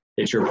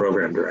 It's your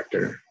program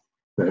director.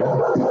 Right?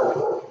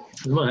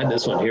 I'm gonna hide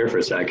this one here for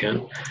a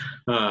second.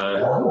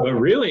 But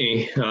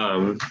really,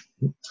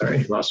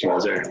 sorry, lost you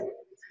guys there.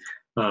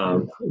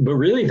 But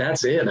really,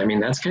 that's it. I mean,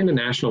 that's kind of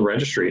National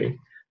Registry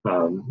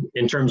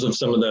in terms of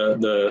some of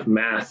the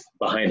math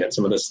behind it,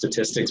 some of the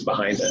statistics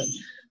behind it.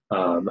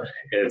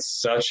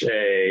 It's such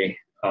a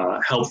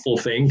helpful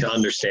thing to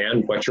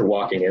understand what you're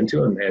walking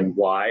into and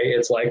why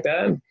it's like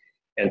that,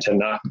 and to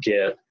not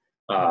get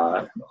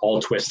all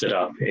twisted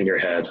up in your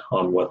head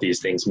on what these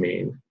things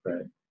mean.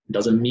 Right? It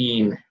doesn't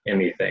mean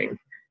anything.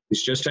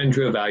 It's just trying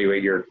to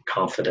evaluate your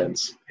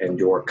confidence and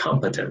your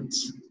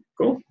competence.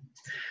 Cool.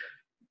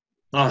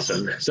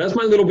 Awesome. So that's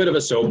my little bit of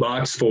a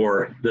soapbox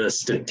for the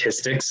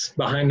statistics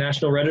behind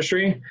National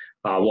Registry.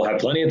 We'll have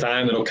plenty of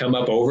time. It'll come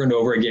up over and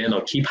over again.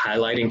 I'll keep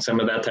highlighting some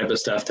of that type of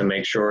stuff to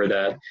make sure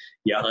that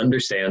you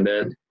understand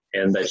it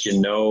and that you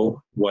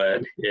know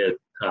what it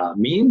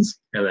means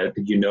and that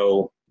you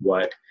know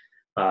what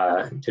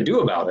to do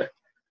about it.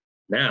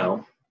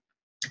 Now,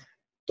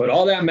 put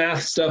all that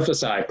math stuff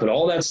aside, put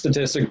all that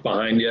statistics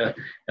behind you,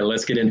 and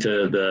let's get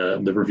into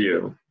the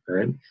review.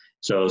 Right?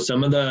 So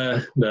some of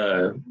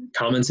the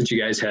comments that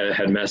you guys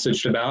had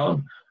messaged about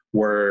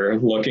were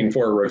looking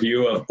for a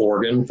review of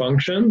organ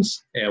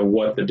functions and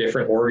what the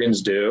different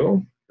organs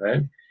do.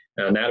 Right?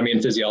 Now, anatomy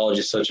and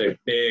physiology is such a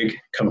big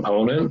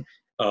component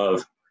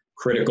of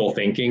critical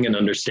thinking and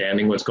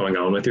understanding what's going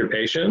on with your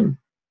patient.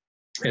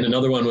 And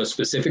another one was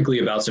specifically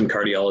about some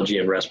cardiology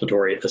and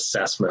respiratory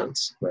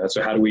assessments. Right?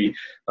 So how do we,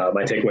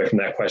 my takeaway from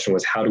that question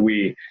was, how do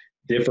we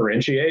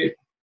differentiate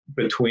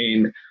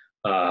between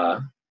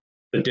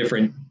the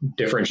different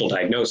differential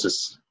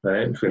diagnosis,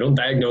 right? We don't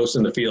diagnose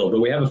in the field,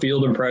 but we have a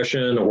field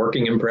impression, a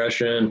working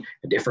impression,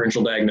 a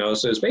differential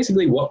diagnosis,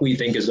 basically what we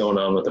think is going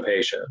on with the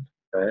patient,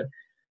 right?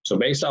 So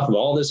based off of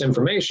all this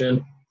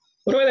information,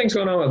 what do I think is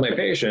going on with my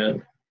patient?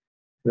 And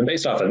then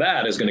based off of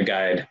that is going to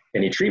guide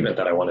any treatment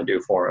that I want to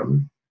do for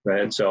them,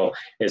 right? So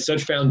it's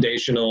such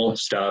foundational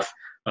stuff.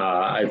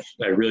 I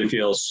really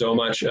feel so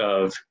much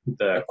of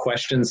the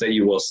questions that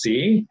you will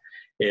see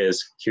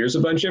is, here's a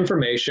bunch of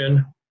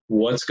information,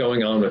 what's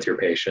going on with your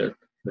patient,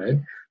 right?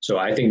 So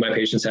I think my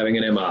patient's having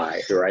an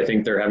MI, or I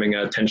think they're having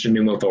a tension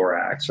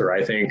pneumothorax, or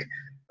I think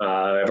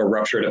I have a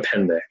ruptured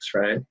appendix,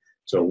 right?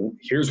 So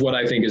here's what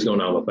I think is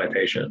going on with my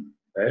patient,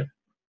 right?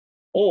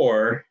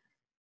 Or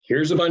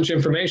here's a bunch of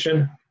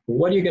information,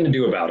 what are you going to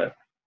do about it?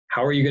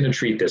 How are you going to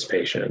treat this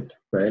patient,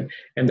 right?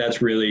 And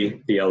that's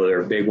really the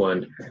other big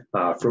one.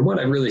 From what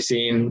I've really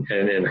seen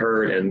and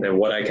heard and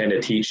what I kind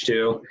of teach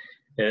to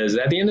is,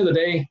 at the end of the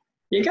day,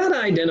 you got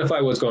to identify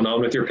what's going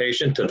on with your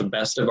patient to the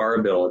best of our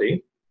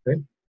ability, right?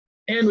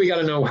 And we got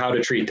to know how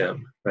to treat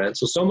them, right?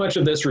 So much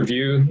of this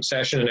review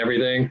session and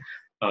everything,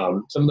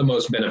 some of the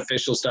most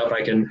beneficial stuff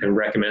I can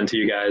recommend to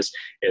you guys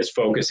is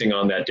focusing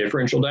on that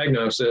differential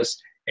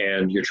diagnosis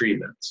and your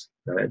treatments,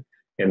 right?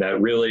 And that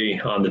really,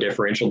 on the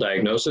differential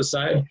diagnosis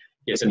side,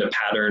 gets into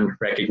pattern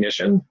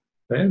recognition,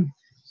 right?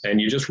 And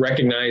you just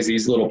recognize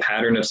these little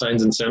pattern of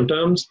signs and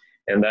symptoms,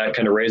 and that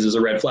kind of raises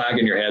a red flag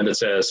in your head that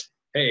says,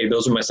 hey,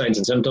 those are my signs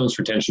and symptoms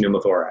for tension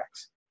pneumothorax.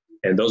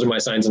 And those are my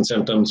signs and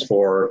symptoms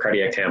for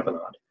cardiac tamponade.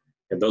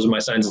 And those are my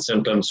signs and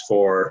symptoms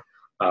for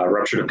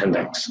ruptured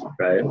appendix,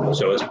 right?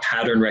 So it's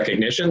pattern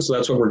recognition. So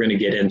that's what we're going to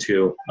get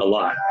into a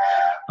lot.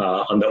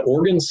 On the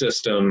organ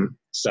system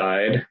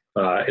side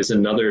is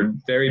another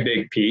very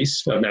big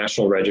piece of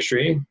National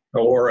Registry,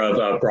 or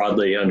of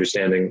broadly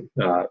understanding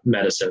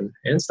medicine,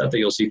 and stuff that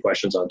you'll see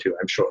questions on too,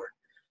 I'm sure,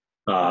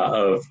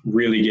 of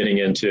really getting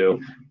into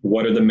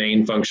what are the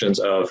main functions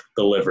of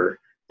the liver,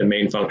 the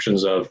main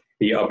functions of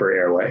the upper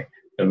airway,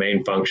 the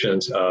main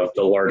functions of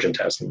the large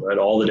intestine, right?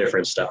 All the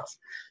different stuff.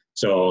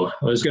 So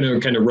I was going to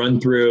kind of run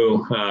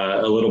through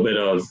a little bit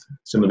of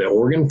some of the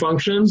organ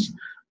functions.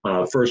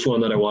 First one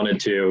that I wanted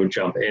to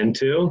jump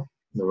into,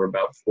 we're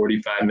about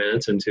 45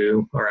 minutes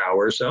into our hour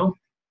or so.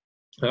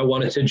 I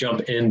wanted to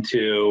jump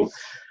into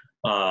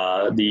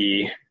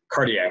the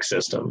cardiac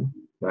system,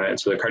 right?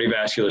 So the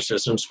cardiovascular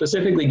system,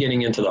 specifically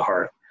getting into the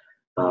heart.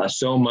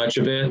 So much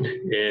of it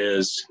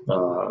is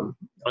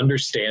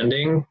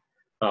understanding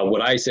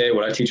what I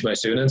teach my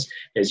students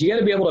is you got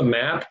to be able to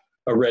map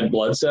a red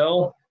blood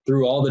cell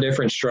through all the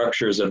different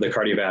structures of the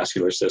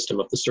cardiovascular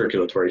system, of the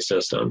circulatory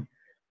system.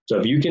 So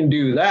if you can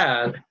do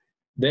that,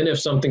 then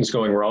if something's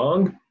going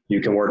wrong, you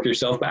can work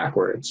yourself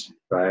backwards,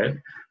 right?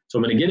 So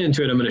I'm going to get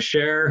into it. I'm going to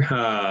share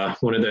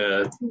one of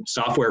the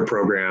software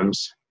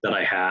programs that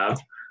I have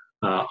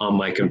on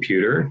my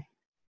computer.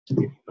 Let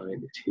me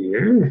find it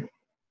here.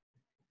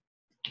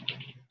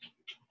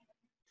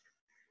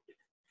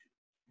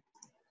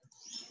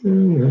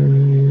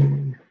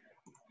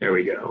 There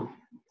we go.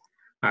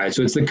 All right,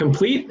 so it's the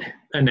Complete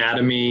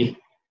Anatomy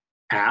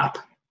app,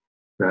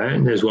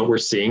 right, is what we're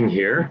seeing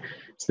here.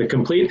 It's the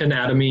Complete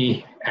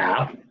Anatomy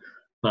app.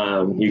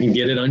 You can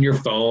get it on your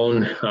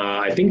phone.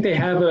 I think they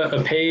have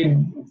a paid,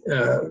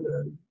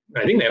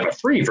 I think they have a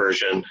free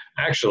version,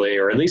 actually,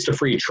 or at least a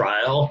free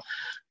trial.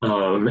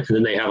 And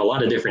then they have a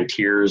lot of different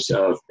tiers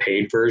of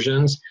paid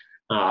versions.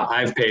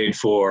 I've paid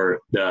for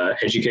the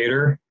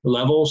educator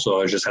level,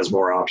 so it just has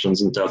more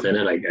options and stuff in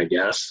it, I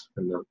guess.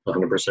 I'm not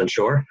 100%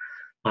 sure.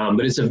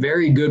 But it's a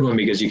very good one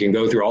because you can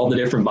go through all the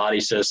different body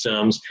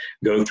systems,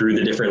 go through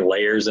the different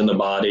layers in the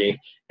body,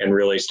 and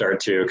really start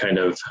to kind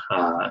of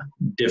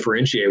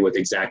differentiate with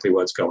exactly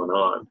what's going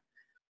on.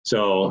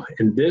 So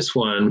in this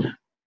one,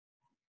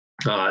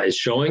 it's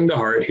showing the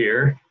heart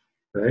here,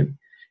 right?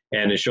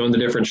 And it's showing the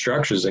different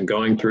structures, and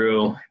going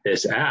through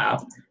this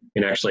app,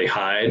 you can actually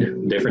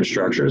hide different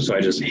structures. So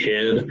I just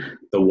hid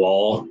the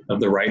wall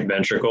of the right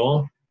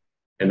ventricle,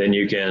 and then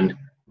you can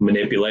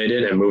manipulate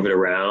it and move it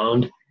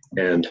around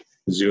and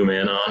zoom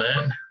in on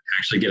it,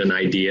 actually get an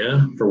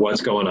idea for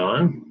what's going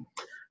on.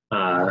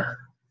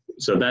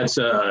 So that's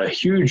a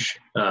huge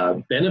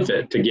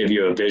benefit to give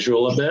you a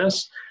visual of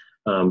this.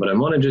 But I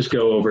want to just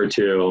go over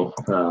to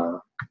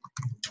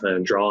a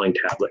drawing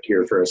tablet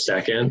here for a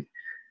second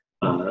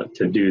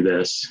to do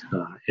this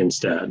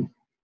instead.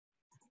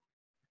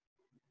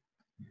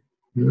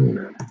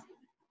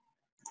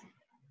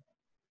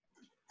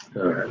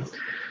 All right.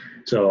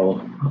 So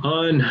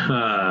on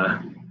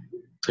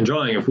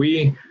drawing, if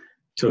we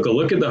took a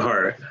look at the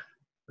heart,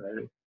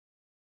 right,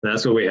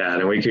 that's what we had,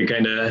 and we could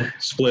kind of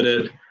split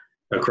it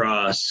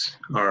across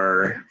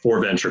our four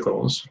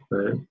ventricles,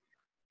 right?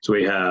 So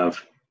we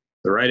have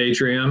the right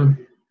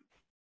atrium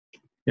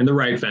and the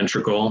right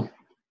ventricle,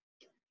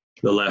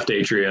 the left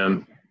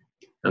atrium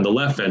and the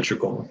left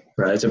ventricle,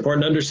 right? It's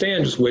important to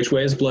understand just which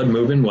way is blood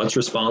moving, what's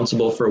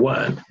responsible for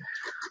what.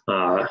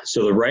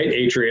 So the right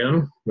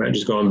atrium, right,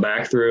 just going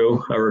back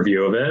through a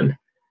review of it,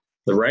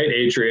 the right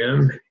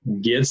atrium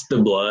gets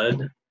the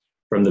blood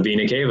from the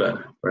vena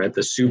cava, right?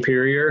 The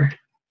superior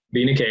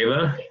vena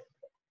cava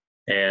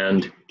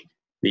and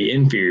the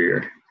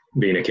inferior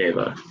vena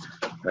cava,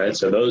 right?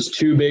 So those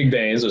two big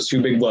veins, those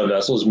two big blood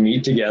vessels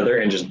meet together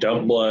and just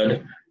dump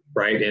blood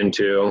right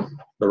into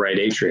the right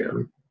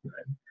atrium,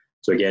 right?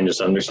 So again,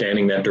 just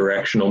understanding that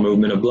directional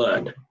movement of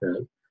blood.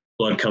 Right?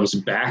 Blood comes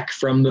back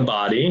from the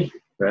body,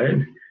 right?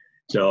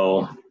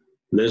 So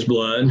this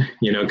blood,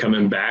 you know,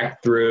 coming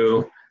back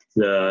through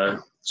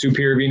the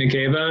superior vena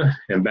cava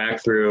and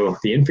back through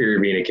the inferior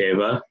vena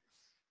cava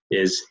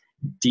is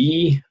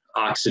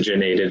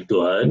deoxygenated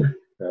blood,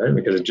 right?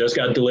 Because it just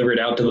got delivered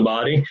out to the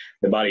body.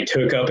 The body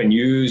took up and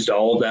used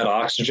all of that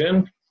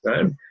oxygen,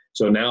 right?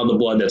 So now the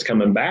blood that's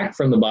coming back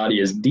from the body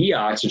is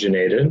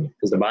deoxygenated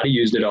because the body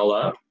used it all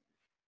up,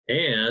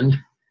 and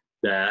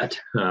that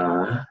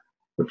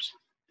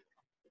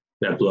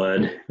that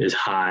blood is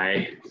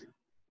high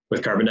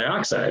with carbon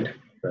dioxide,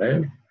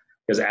 right?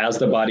 Because as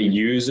the body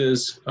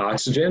uses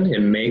oxygen,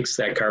 it makes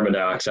that carbon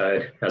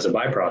dioxide as a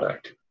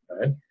byproduct,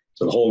 right?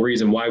 So the whole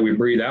reason why we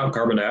breathe out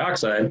carbon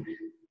dioxide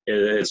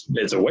is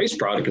it's a waste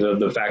product of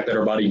the fact that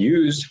our body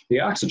used the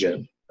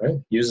oxygen, right?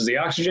 Uses the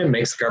oxygen,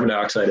 makes the carbon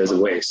dioxide as a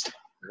waste,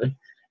 right?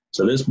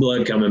 So this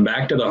blood coming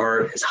back to the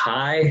heart is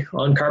high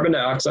on carbon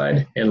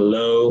dioxide and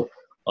low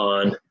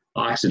on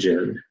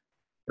oxygen,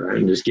 All right,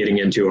 and just getting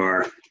into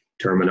our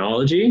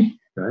terminology,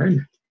 all right?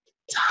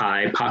 It's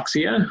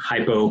hypoxia,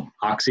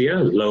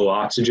 hypoxia, low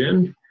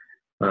oxygen.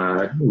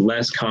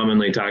 Less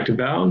commonly talked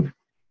about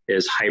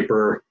is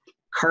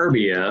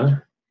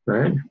hypercarbia,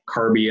 right?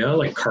 Carbia,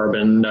 like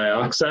carbon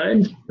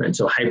dioxide, right?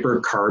 So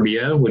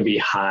hypercarbia would be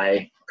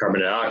high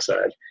carbon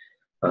dioxide.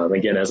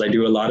 Again, as I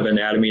do a lot of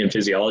anatomy and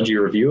physiology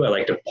review, I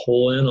like to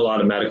pull in a lot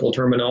of medical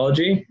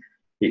terminology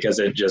because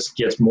it just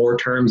gets more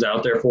terms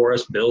out there for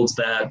us, builds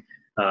that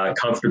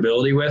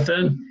comfortability with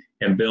it,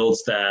 and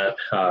builds that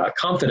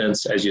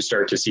confidence as you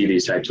start to see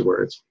these types of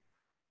words.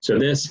 So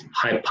this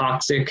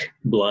hypoxic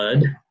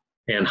blood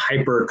and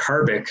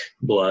hypercarbic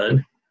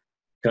blood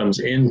comes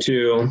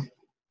into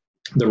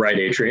the right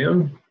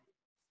atrium,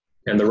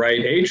 and the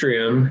right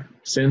atrium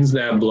sends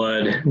that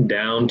blood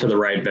down to the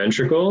right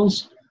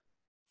ventricles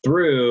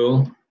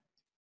through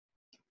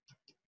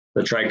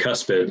the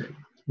tricuspid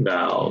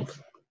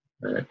valve,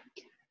 right?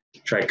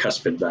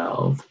 Tricuspid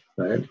valve,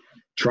 right?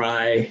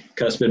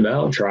 Tricuspid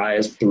valve, tri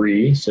is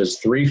three, so it's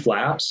three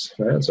flaps,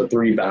 right? So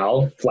three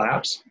valve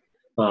flaps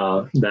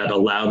that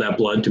allow that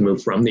blood to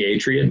move from the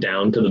atria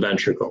down to the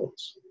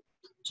ventricles.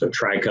 So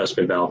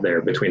tricuspid valve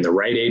there between the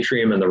right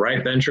atrium and the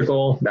right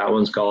ventricle, that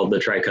one's called the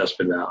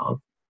tricuspid valve.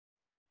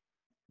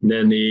 And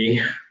then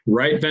the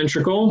right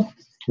ventricle,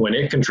 when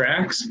it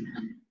contracts,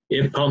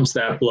 it pumps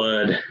that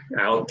blood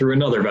out through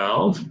another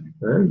valve,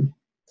 right?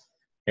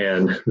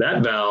 And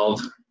that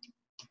valve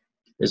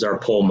is our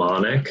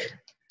pulmonic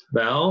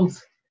valve,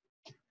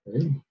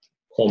 right?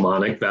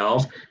 Pulmonic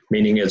valve,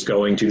 meaning it's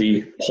going to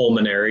the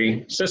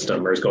pulmonary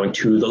system, or it's going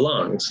to the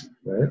lungs,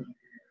 right?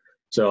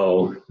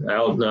 So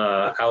out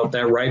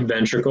that right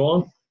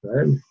ventricle,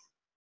 right?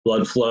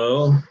 Blood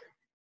flow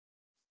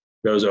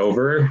goes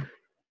over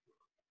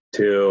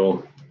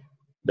to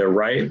the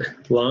right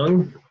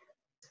lung,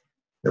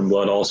 and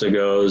blood also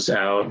goes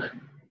out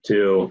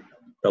to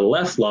the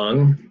left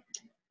lung,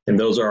 and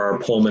those are our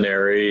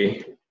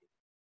pulmonary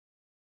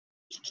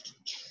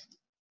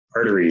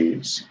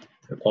arteries.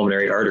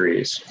 Pulmonary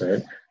arteries,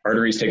 right?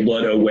 Arteries take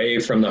blood away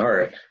from the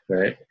heart,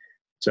 right?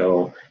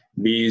 So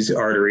these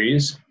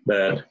arteries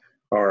that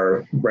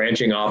are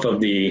branching off of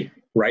the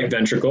right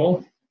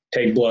ventricle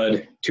take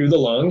blood to the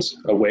lungs,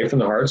 away from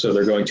the heart. So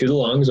they're going to the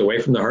lungs, away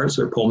from the heart,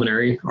 so they're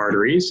pulmonary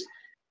arteries.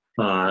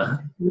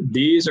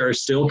 These are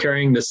still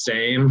carrying the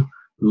same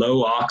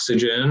low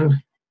oxygen,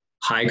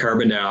 high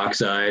carbon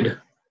dioxide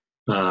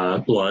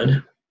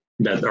blood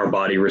that our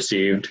body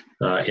received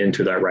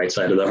into that right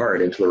side of the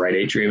heart, into the right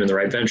atrium and the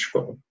right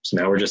ventricle. So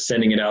now we're just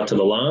sending it out to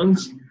the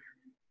lungs,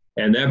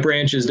 and that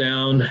branches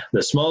down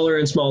the smaller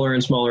and smaller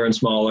and smaller and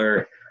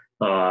smaller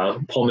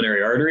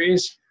pulmonary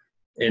arteries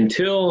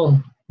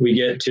until we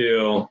get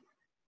to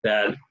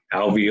that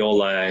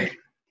alveoli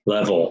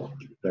level.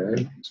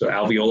 Right? So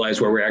alveoli is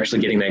where we're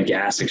actually getting that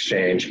gas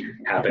exchange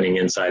happening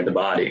inside the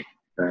body.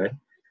 Right?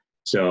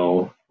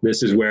 So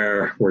this is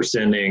where we're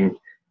sending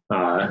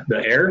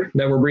the air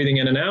that we're breathing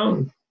in and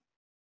out,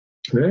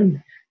 right?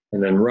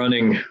 And then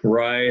running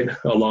right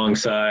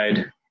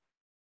alongside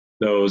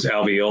those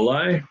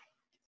alveoli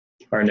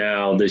are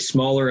now the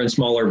smaller and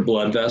smaller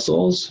blood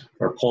vessels,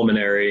 or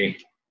pulmonary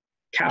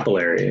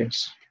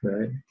capillaries,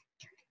 right?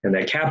 And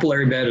that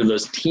capillary bed are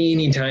those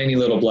teeny tiny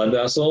little blood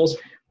vessels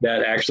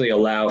that actually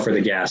allow for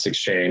the gas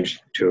exchange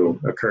to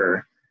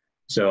occur.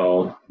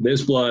 So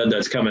this blood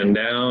that's coming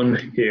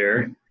down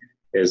here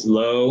is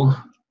low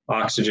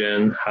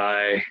oxygen,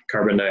 high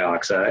carbon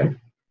dioxide,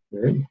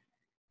 right?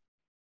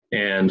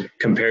 And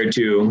compared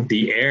to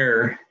the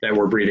air that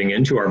we're breathing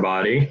into our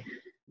body,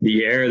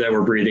 the air that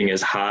we're breathing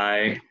is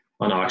high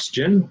on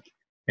oxygen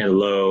and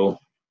low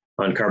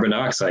on carbon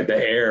dioxide, the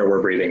air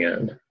we're breathing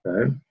in,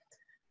 right?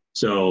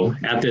 So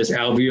at this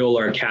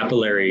alveolar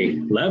capillary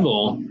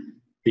level,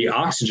 the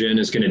oxygen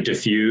is going to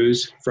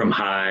diffuse from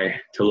high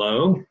to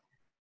low,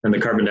 and the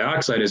carbon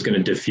dioxide is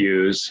going to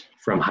diffuse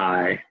from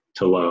high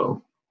to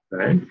low,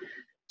 right?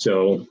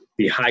 So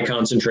the high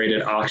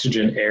concentrated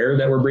oxygen air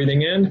that we're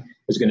breathing in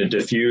is going to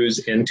diffuse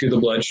into the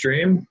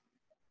bloodstream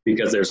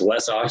because there's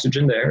less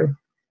oxygen there.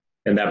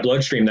 And that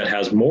bloodstream that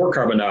has more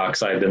carbon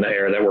dioxide than the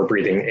air that we're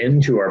breathing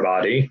into our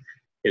body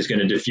is going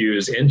to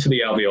diffuse into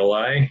the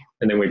alveoli,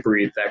 and then we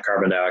breathe that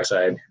carbon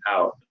dioxide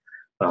out.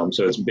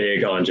 So it's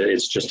big on,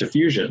 it's just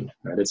diffusion,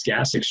 right? It's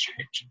gas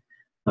exchange.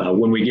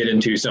 When we get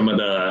into some of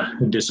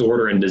the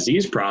disorder and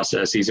disease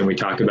processes, and we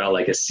talk about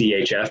like a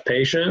CHF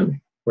patient,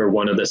 where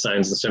one of the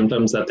signs and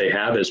symptoms that they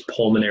have is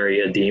pulmonary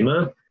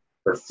edema,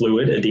 or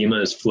fluid.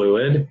 Edema is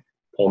fluid.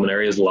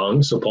 Pulmonary is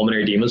lungs. So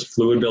pulmonary edema is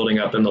fluid building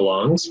up in the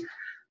lungs.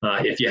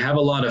 If you have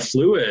a lot of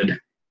fluid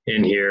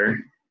in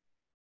here,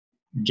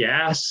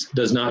 gas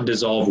does not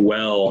dissolve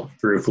well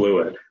through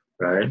fluid,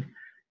 right?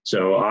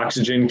 So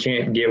oxygen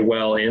can't get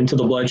well into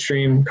the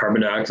bloodstream.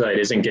 Carbon dioxide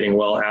isn't getting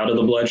well out of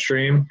the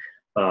bloodstream.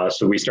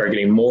 So we start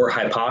getting more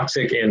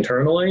hypoxic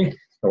internally,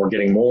 and we're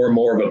getting more and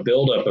more of a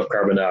buildup of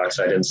carbon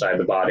dioxide inside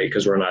the body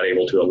because we're not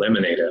able to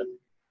eliminate it.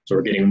 So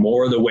we're getting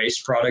more of the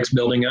waste products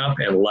building up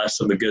and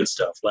less of the good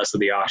stuff, less of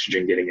the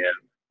oxygen getting in.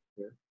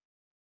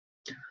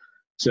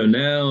 So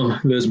now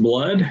this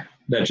blood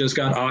that just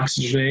got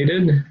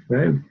oxygenated,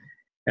 right?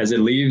 As it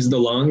leaves the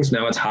lungs,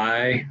 now it's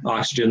high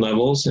oxygen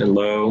levels and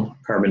low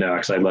carbon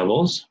dioxide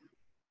levels.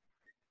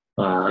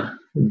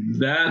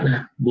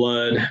 That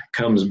blood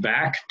comes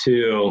back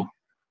to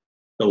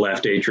the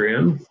left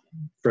atrium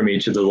from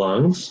each of the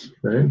lungs,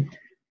 right?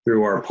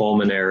 Through our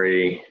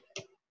pulmonary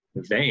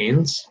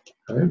veins,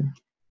 right?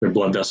 The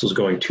blood vessels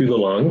going to the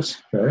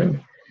lungs, right?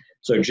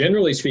 So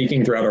generally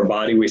speaking, throughout our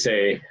body, we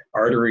say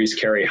arteries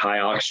carry high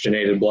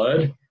oxygenated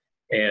blood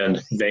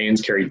and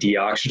veins carry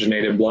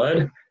deoxygenated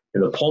blood.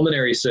 In the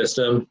pulmonary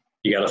system,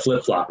 you got to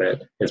flip-flop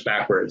it. It's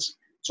backwards.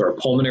 So our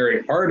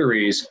pulmonary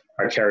arteries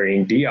are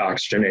carrying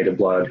deoxygenated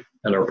blood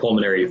and our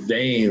pulmonary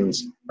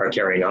veins are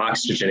carrying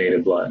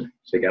oxygenated blood.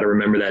 So you got to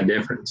remember that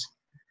difference.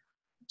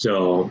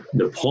 So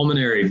the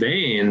pulmonary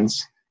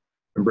veins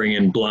are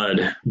bringing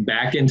blood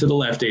back into the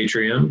left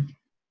atrium,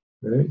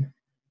 right?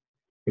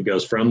 It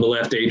goes from the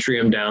left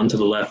atrium down to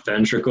the left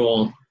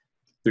ventricle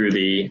through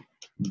the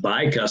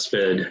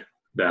bicuspid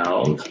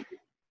valve,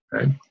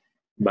 right?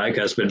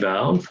 Bicuspid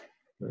valve,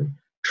 right?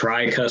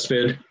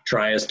 Tricuspid,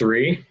 tri is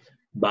 3,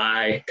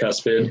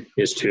 bicuspid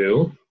is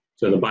 2.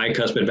 So the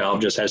bicuspid valve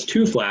just has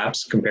 2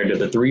 flaps compared to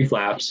the 3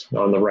 flaps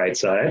on the right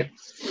side.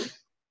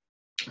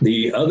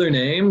 The other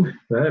name,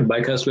 right,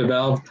 bicuspid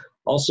valve,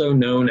 also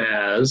known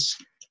as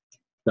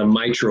the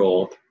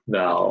mitral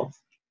valve,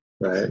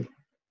 right?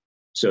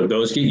 So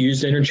those get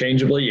used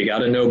interchangeably. You got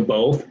to know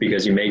both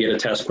because you may get a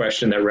test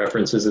question that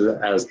references it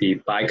as the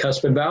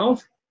bicuspid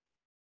valve,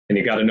 and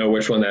you got to know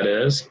which one that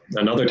is.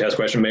 Another test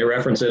question may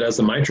reference it as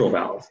the mitral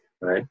valve,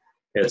 right?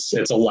 It's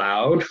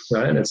allowed,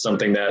 right? It's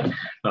something that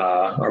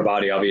our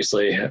body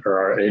obviously,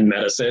 or in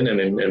medicine and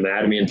in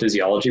anatomy and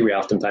physiology, we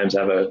oftentimes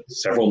have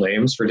several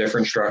names for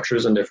different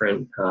structures and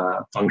different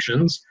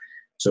functions.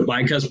 So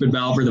bicuspid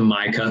valve or the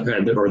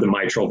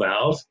mitral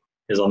valve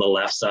is on the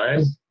left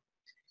side.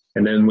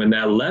 And then when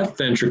that left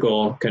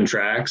ventricle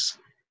contracts,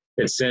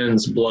 it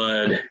sends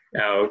blood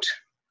out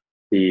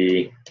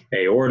the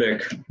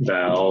aortic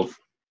valve,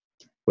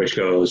 which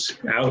goes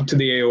out to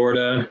the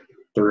aorta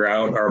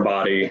throughout our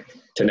body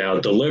to now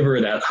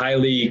deliver that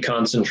highly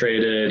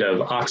concentrated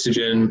of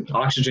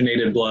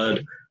oxygenated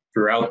blood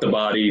throughout the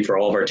body for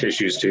all of our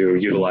tissues to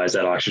utilize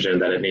that oxygen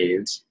that it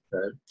needs.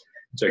 Right?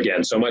 So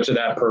again, so much of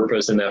that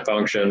purpose and that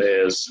function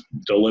is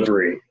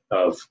delivery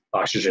of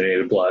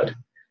oxygenated blood.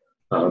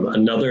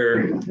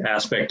 Another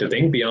aspect to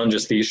think beyond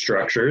just these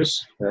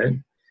structures, right?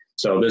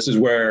 So this is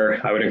where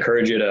I would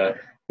encourage you to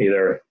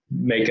either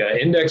make an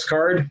index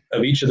card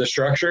of each of the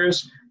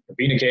structures,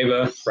 vena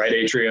cava, right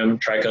atrium,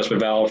 tricuspid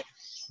valve,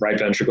 right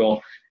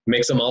ventricle,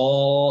 mix them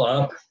all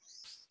up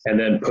and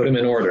then put them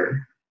in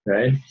order,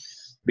 right?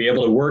 Be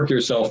able to work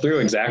yourself through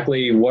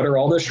exactly what are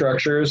all the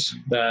structures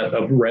that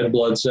a red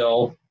blood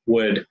cell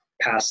would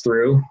pass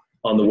through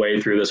on the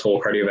way through this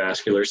whole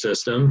cardiovascular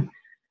system.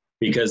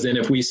 Because then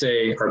if we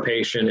say our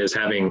patient is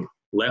having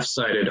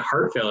left-sided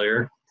heart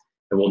failure,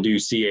 and we'll do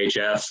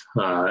CHF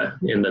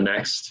in the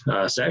next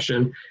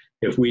session,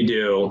 if we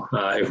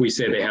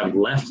say they have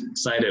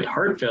left-sided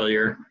heart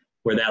failure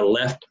where that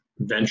left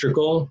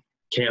ventricle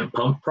can't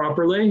pump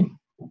properly,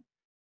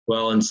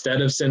 well,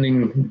 instead of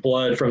sending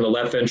blood from the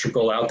left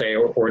ventricle out the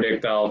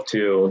aortic valve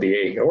to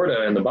the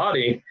aorta in the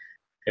body,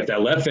 if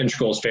that left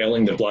ventricle is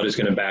failing, the blood is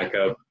going to back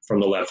up from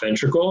the left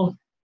ventricle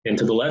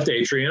into the left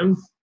atrium,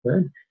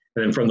 right?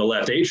 And then from the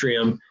left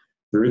atrium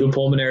through the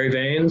pulmonary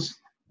veins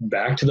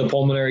back to the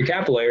pulmonary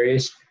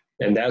capillaries,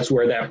 and that's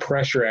where that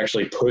pressure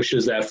actually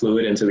pushes that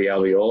fluid into the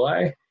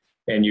alveoli,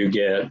 and you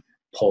get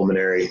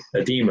pulmonary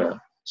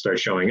edema start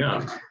showing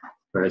up.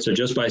 Right? So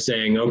just by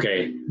saying,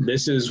 okay,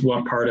 this is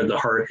what part of the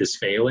heart is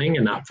failing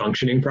and not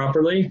functioning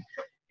properly,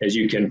 as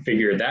you can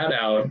figure that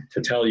out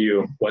to tell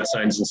you what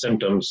signs and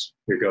symptoms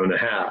you're going to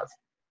have.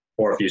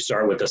 Or if you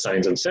start with the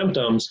signs and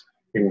symptoms,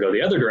 you can go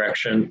the other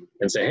direction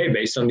and say, hey,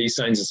 based on these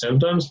signs and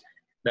symptoms,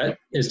 that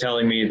is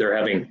telling me they're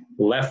having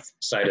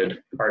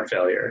left-sided heart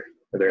failure,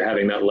 or they're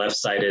having that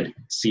left-sided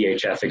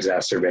CHF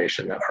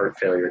exacerbation, that heart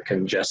failure,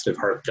 congestive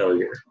heart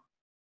failure.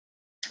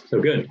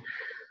 So good.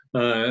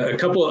 A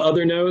couple of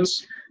other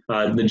notes,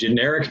 the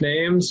generic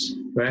names,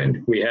 right?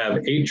 We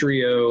have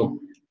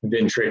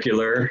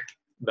atrioventricular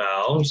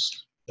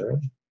valves, right?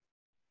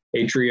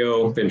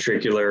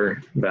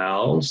 Atrioventricular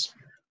valves,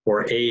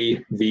 or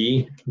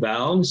AV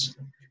valves.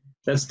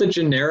 That's the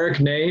generic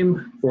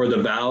name for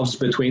the valves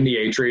between the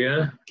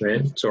atria,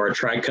 right? So our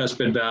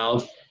tricuspid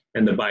valve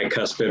and the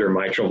bicuspid or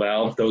mitral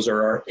valve, those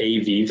are our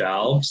AV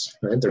valves,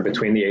 right? They're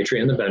between the atria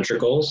and the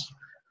ventricles.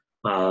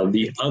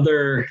 The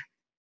other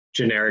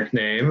generic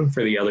name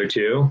for the other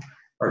two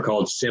are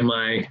called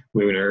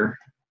semilunar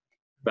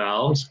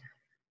valves.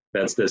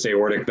 That's this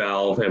aortic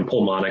valve and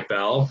pulmonic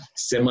valve.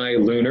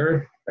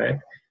 Semilunar, right?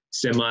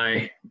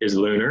 Semi is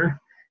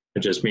lunar. It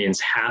just means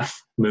half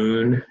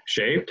moon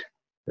shaped,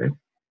 right?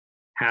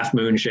 Half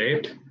moon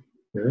shaped,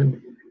 right?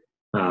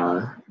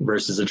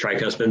 Versus the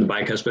tricuspid and the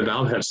bicuspid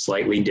valve have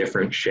slightly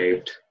different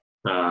shaped,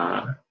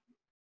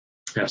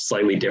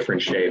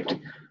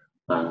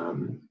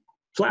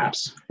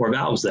 flaps or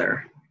valves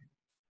there.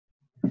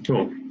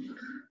 Cool.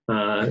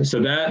 So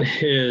that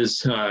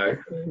is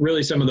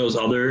really some of those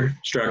other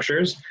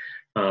structures.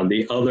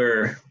 The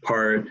other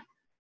part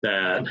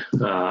that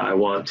I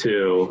want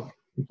to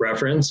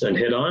reference and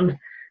hit on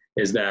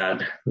is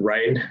that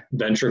right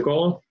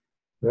ventricle.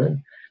 Right?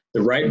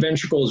 The right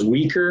ventricle is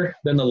weaker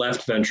than the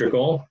left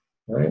ventricle,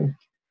 right?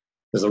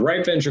 Because the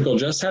right ventricle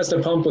just has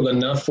to pump with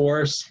enough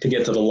force to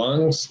get to the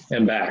lungs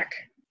and back.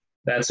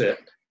 That's it,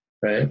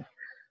 right?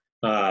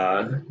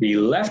 The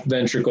left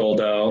ventricle,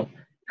 though,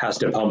 has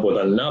to pump with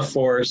enough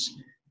force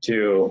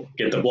to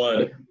get the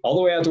blood all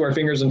the way out to our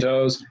fingers and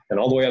toes and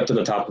all the way up to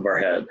the top of our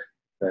head.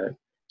 Right?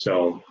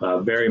 So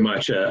very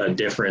much a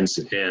difference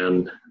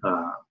in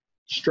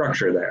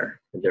structure there,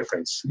 a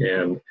difference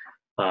in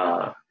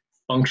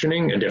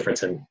functioning, a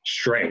difference in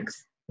strength.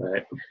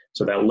 Right?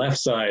 So that left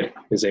side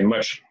is a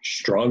much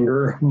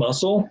stronger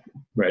muscle,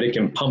 right? It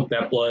can pump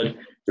that blood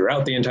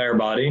throughout the entire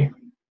body.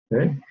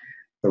 Right?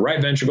 The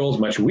right ventricle is a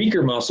much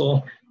weaker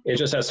muscle. It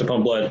just has to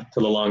pump blood to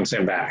the lungs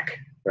and back,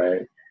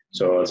 right?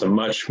 So it's a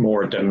much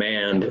more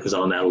demand is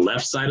on that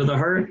left side of the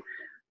heart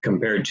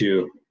compared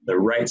to the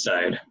right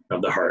side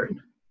of the heart.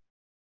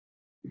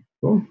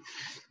 Cool.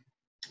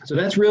 So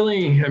that's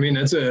really, I mean,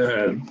 that's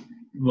a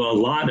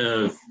lot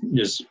of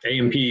just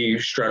A&P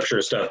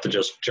structure stuff to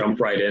just jump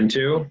right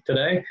into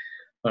today,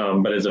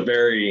 but it's a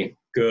very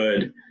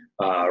good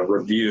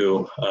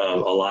review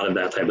of a lot of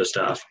that type of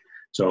stuff.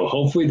 So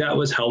hopefully that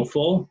was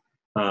helpful.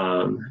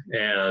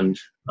 And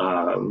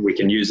we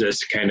can use this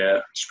to kind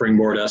of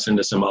springboard us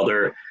into some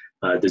other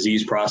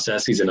disease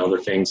processes and other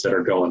things that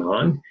are going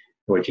on.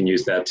 We can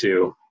use that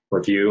to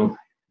review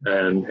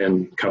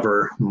and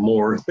cover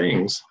more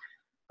things.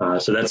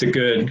 So that's a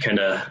good kind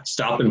of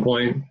stopping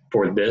point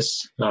for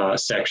this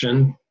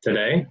section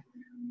today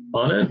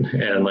on it.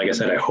 And like I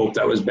said, I hope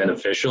that was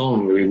beneficial,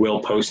 and we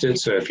will post it.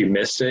 So if you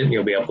missed it,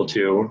 you'll be able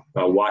to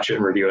watch it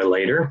and review it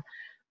later.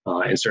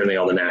 And certainly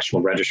all the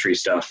National Registry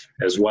stuff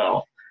as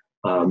well.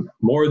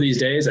 More of these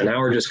days, an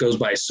hour just goes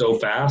by so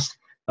fast.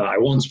 I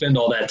won't spend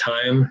all that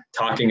time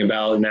talking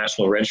about the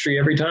National Registry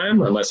every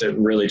time, unless it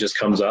really just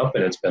comes up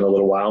and it's been a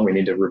little while and we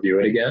need to review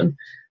it again.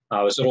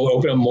 So it'll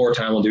open up more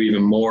time. We'll do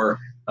even more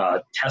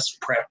test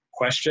prep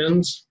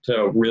questions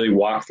to really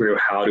walk through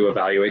how to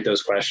evaluate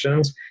those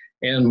questions,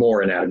 and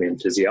more anatomy and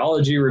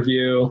physiology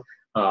review,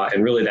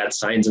 and really that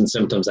signs and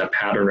symptoms, that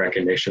pattern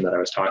recognition that I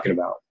was talking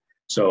about.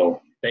 So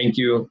thank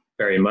you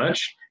very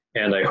much.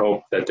 And I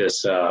hope that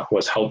this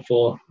was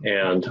helpful,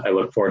 and I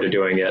look forward to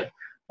doing it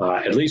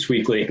at least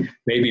weekly,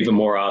 maybe even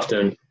more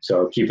often.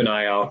 So keep an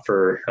eye out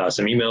for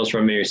some emails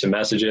from me, some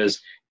messages,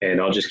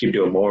 and I'll just keep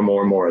doing more and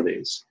more and more of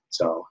these.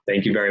 So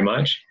thank you very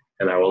much,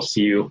 and I will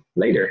see you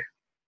later.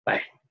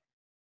 Bye.